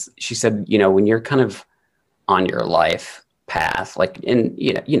me. She said, when you're kind of on your life path, like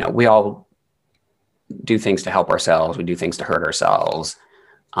we all do things to help ourselves. We do things to hurt ourselves.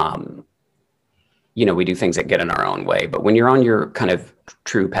 We do things that get in our own way. But when you're on your kind of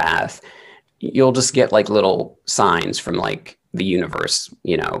true path, you'll just get like little signs from like the universe,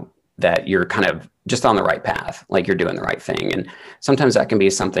 that you're kind of just on the right path, like you're doing the right thing. And sometimes that can be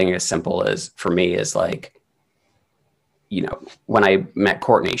something as simple as, for me, is like, when I met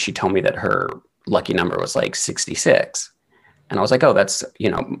Courtney, she told me that her lucky number was like 66. And I was like, oh, that's,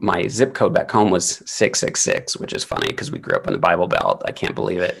 my zip code back home was 666, which is funny because we grew up in the Bible Belt. I can't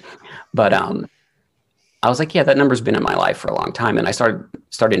believe it. But I was like, yeah, that number's been in my life for a long time. And I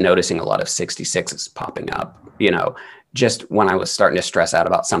started noticing a lot of 66s popping up, just when I was starting to stress out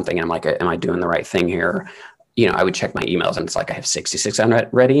about something. And I'm like, am I doing the right thing here? I would check my emails and it's like, I have 66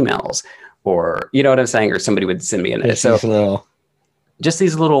 unread emails, or, you know what I'm saying? Or somebody would send me just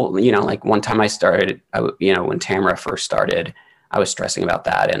these little, like one time I started, when Tamara first started, I was stressing about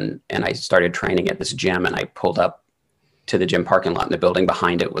that. And I started training at this gym, and I pulled up to the gym parking lot, and the building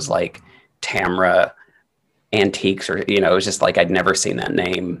behind it was like Tamara Antiques, or, it was just like, I'd never seen that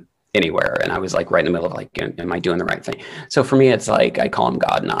name anywhere. And I was like right in the middle of like, am I doing the right thing? So for me, it's like, I call them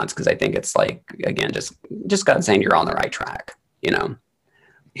God nods, because I think it's like, again, just God saying you're on the right track,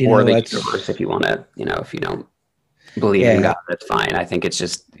 or the universe, if you want to, if you don't believe in God, that's fine. I think it's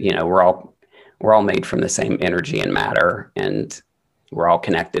just, we're all made from the same energy and matter, and we're all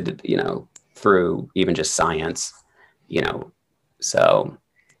connected, through even just science, so.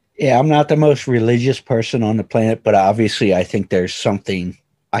 Yeah, I'm not the most religious person on the planet, but obviously I think there's something,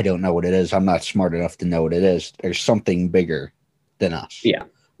 I don't know what it is. I'm not smart enough to know what it is. There's something bigger than us. Yeah.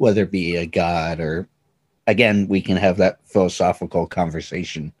 Whether it be a God, or, again, we can have that philosophical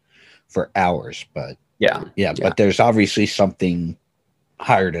conversation for hours, but but there's obviously something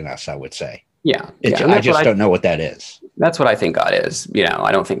higher than us, I would say. Yeah. I just don't know what that is. That's what I think God is.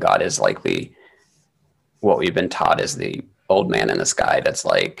 I don't think God is like what we've been taught is the old man in the sky that's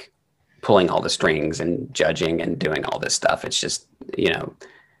like pulling all the strings and judging and doing all this stuff. It's just,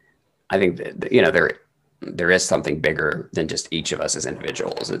 I think that, there is something bigger than just each of us as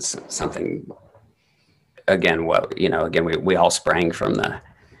individuals. It's something, again, we all sprang from the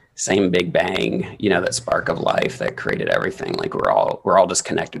same big bang, that spark of life that created everything. Like we're all just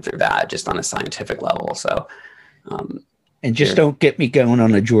connected through that, just on a scientific level. So, and just don't get me going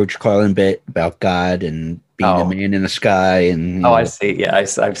on a George Carlin bit about God and being a man in the sky. And I see. Yeah,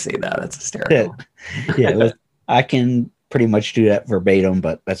 I've seen that. That's hysterical. Yeah, I can pretty much do that verbatim,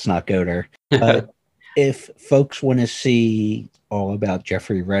 but let's not go there. If folks want to see all about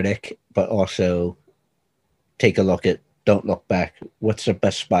Jeffrey Reddick, but also take a look at Don't Look Back, what's the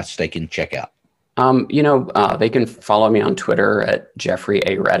best spots they can check out? They can follow me on Twitter at Jeffrey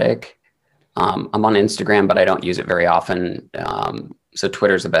A. Reddick. I'm on Instagram, but I don't use it very often. So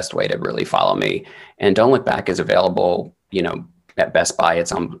Twitter's the best way to really follow me. And Don't Look Back is available, at Best Buy.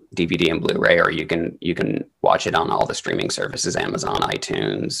 It's on DVD and Blu-ray, or you can watch it on all the streaming services, Amazon,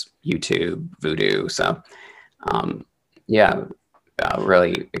 iTunes, YouTube, Vudu. So,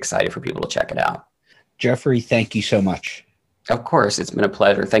 really excited for people to check it out. Jeffrey, thank you so much. Of course, it's been a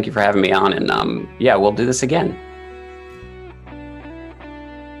pleasure. Thank you for having me on, and we'll do this again.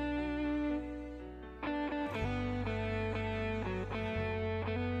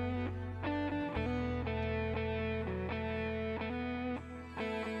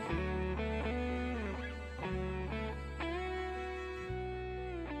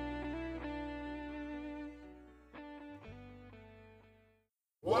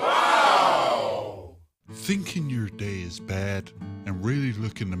 Thinking your day is bad and really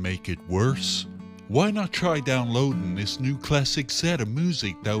looking to make it worse? Why not try downloading this new classic set of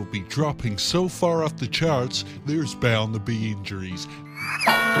music that will be dropping so far off the charts, there's bound to be injuries.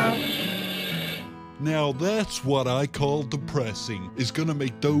 Now that's what I call depressing. It's gonna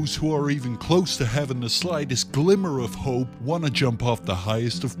make those who are even close to having the slightest glimmer of hope want to jump off the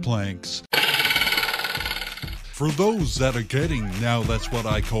highest of planks. For those that are getting Now That's What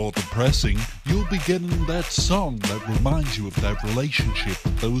I Call Depressing, you'll be getting that song that reminds you of that relationship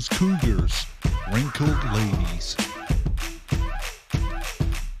with those cougars, Wrinkled Ladies.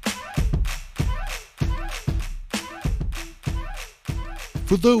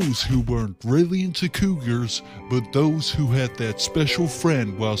 For those who weren't really into cougars, but those who had that special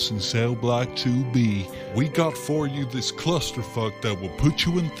friend whilst in cell block 2B, we got for you this clusterfuck that will put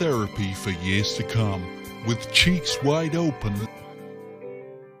you in therapy for years to come. With cheeks wide open.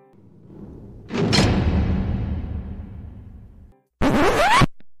 Who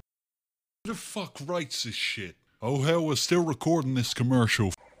the fuck writes this shit? Oh hell, we're still recording this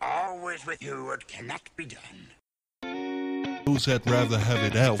commercial. Always with you, it cannot be done. Those that rather have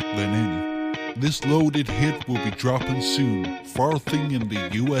it out than in. This loaded hit will be dropping soon, farthing in the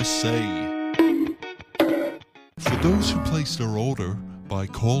USA. For those who place their order by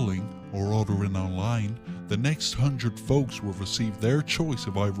calling or ordering online, the next 100 folks will receive their choice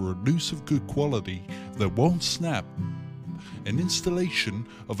of either a noose of good quality that won't snap, an installation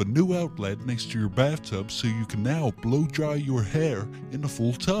of a new outlet next to your bathtub so you can now blow dry your hair in a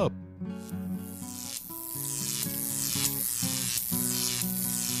full tub.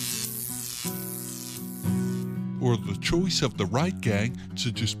 or the choice of the right gang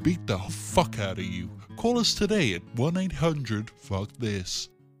to just beat the fuck out of you. Call us today at 1-800-FUCK-THIS.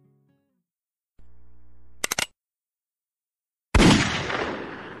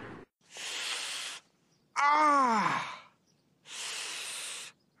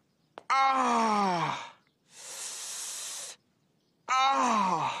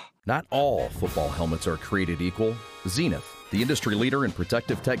 Not all football helmets are created equal. Zenith, the industry leader in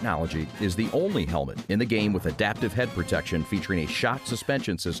protective technology, is the only helmet in the game with adaptive head protection featuring a shock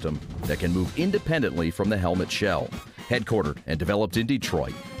suspension system that can move independently from the helmet shell. Headquartered and developed in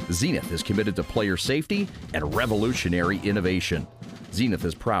Detroit, Zenith is committed to player safety and revolutionary innovation. Zenith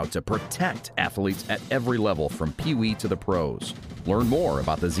is proud to protect athletes at every level from Pee Wee to the pros. Learn more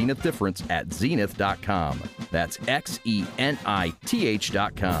about the Zenith difference at zenith.com. That's XENITH.com.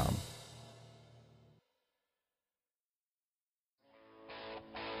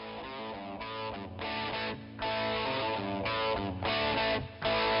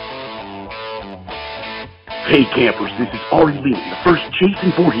 Hey campers, this is Ari Lee, the first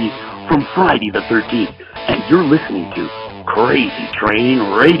Jason Voorhees from Friday the 13th, and you're listening to Crazy Train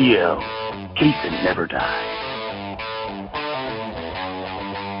Radio. Jason never dies.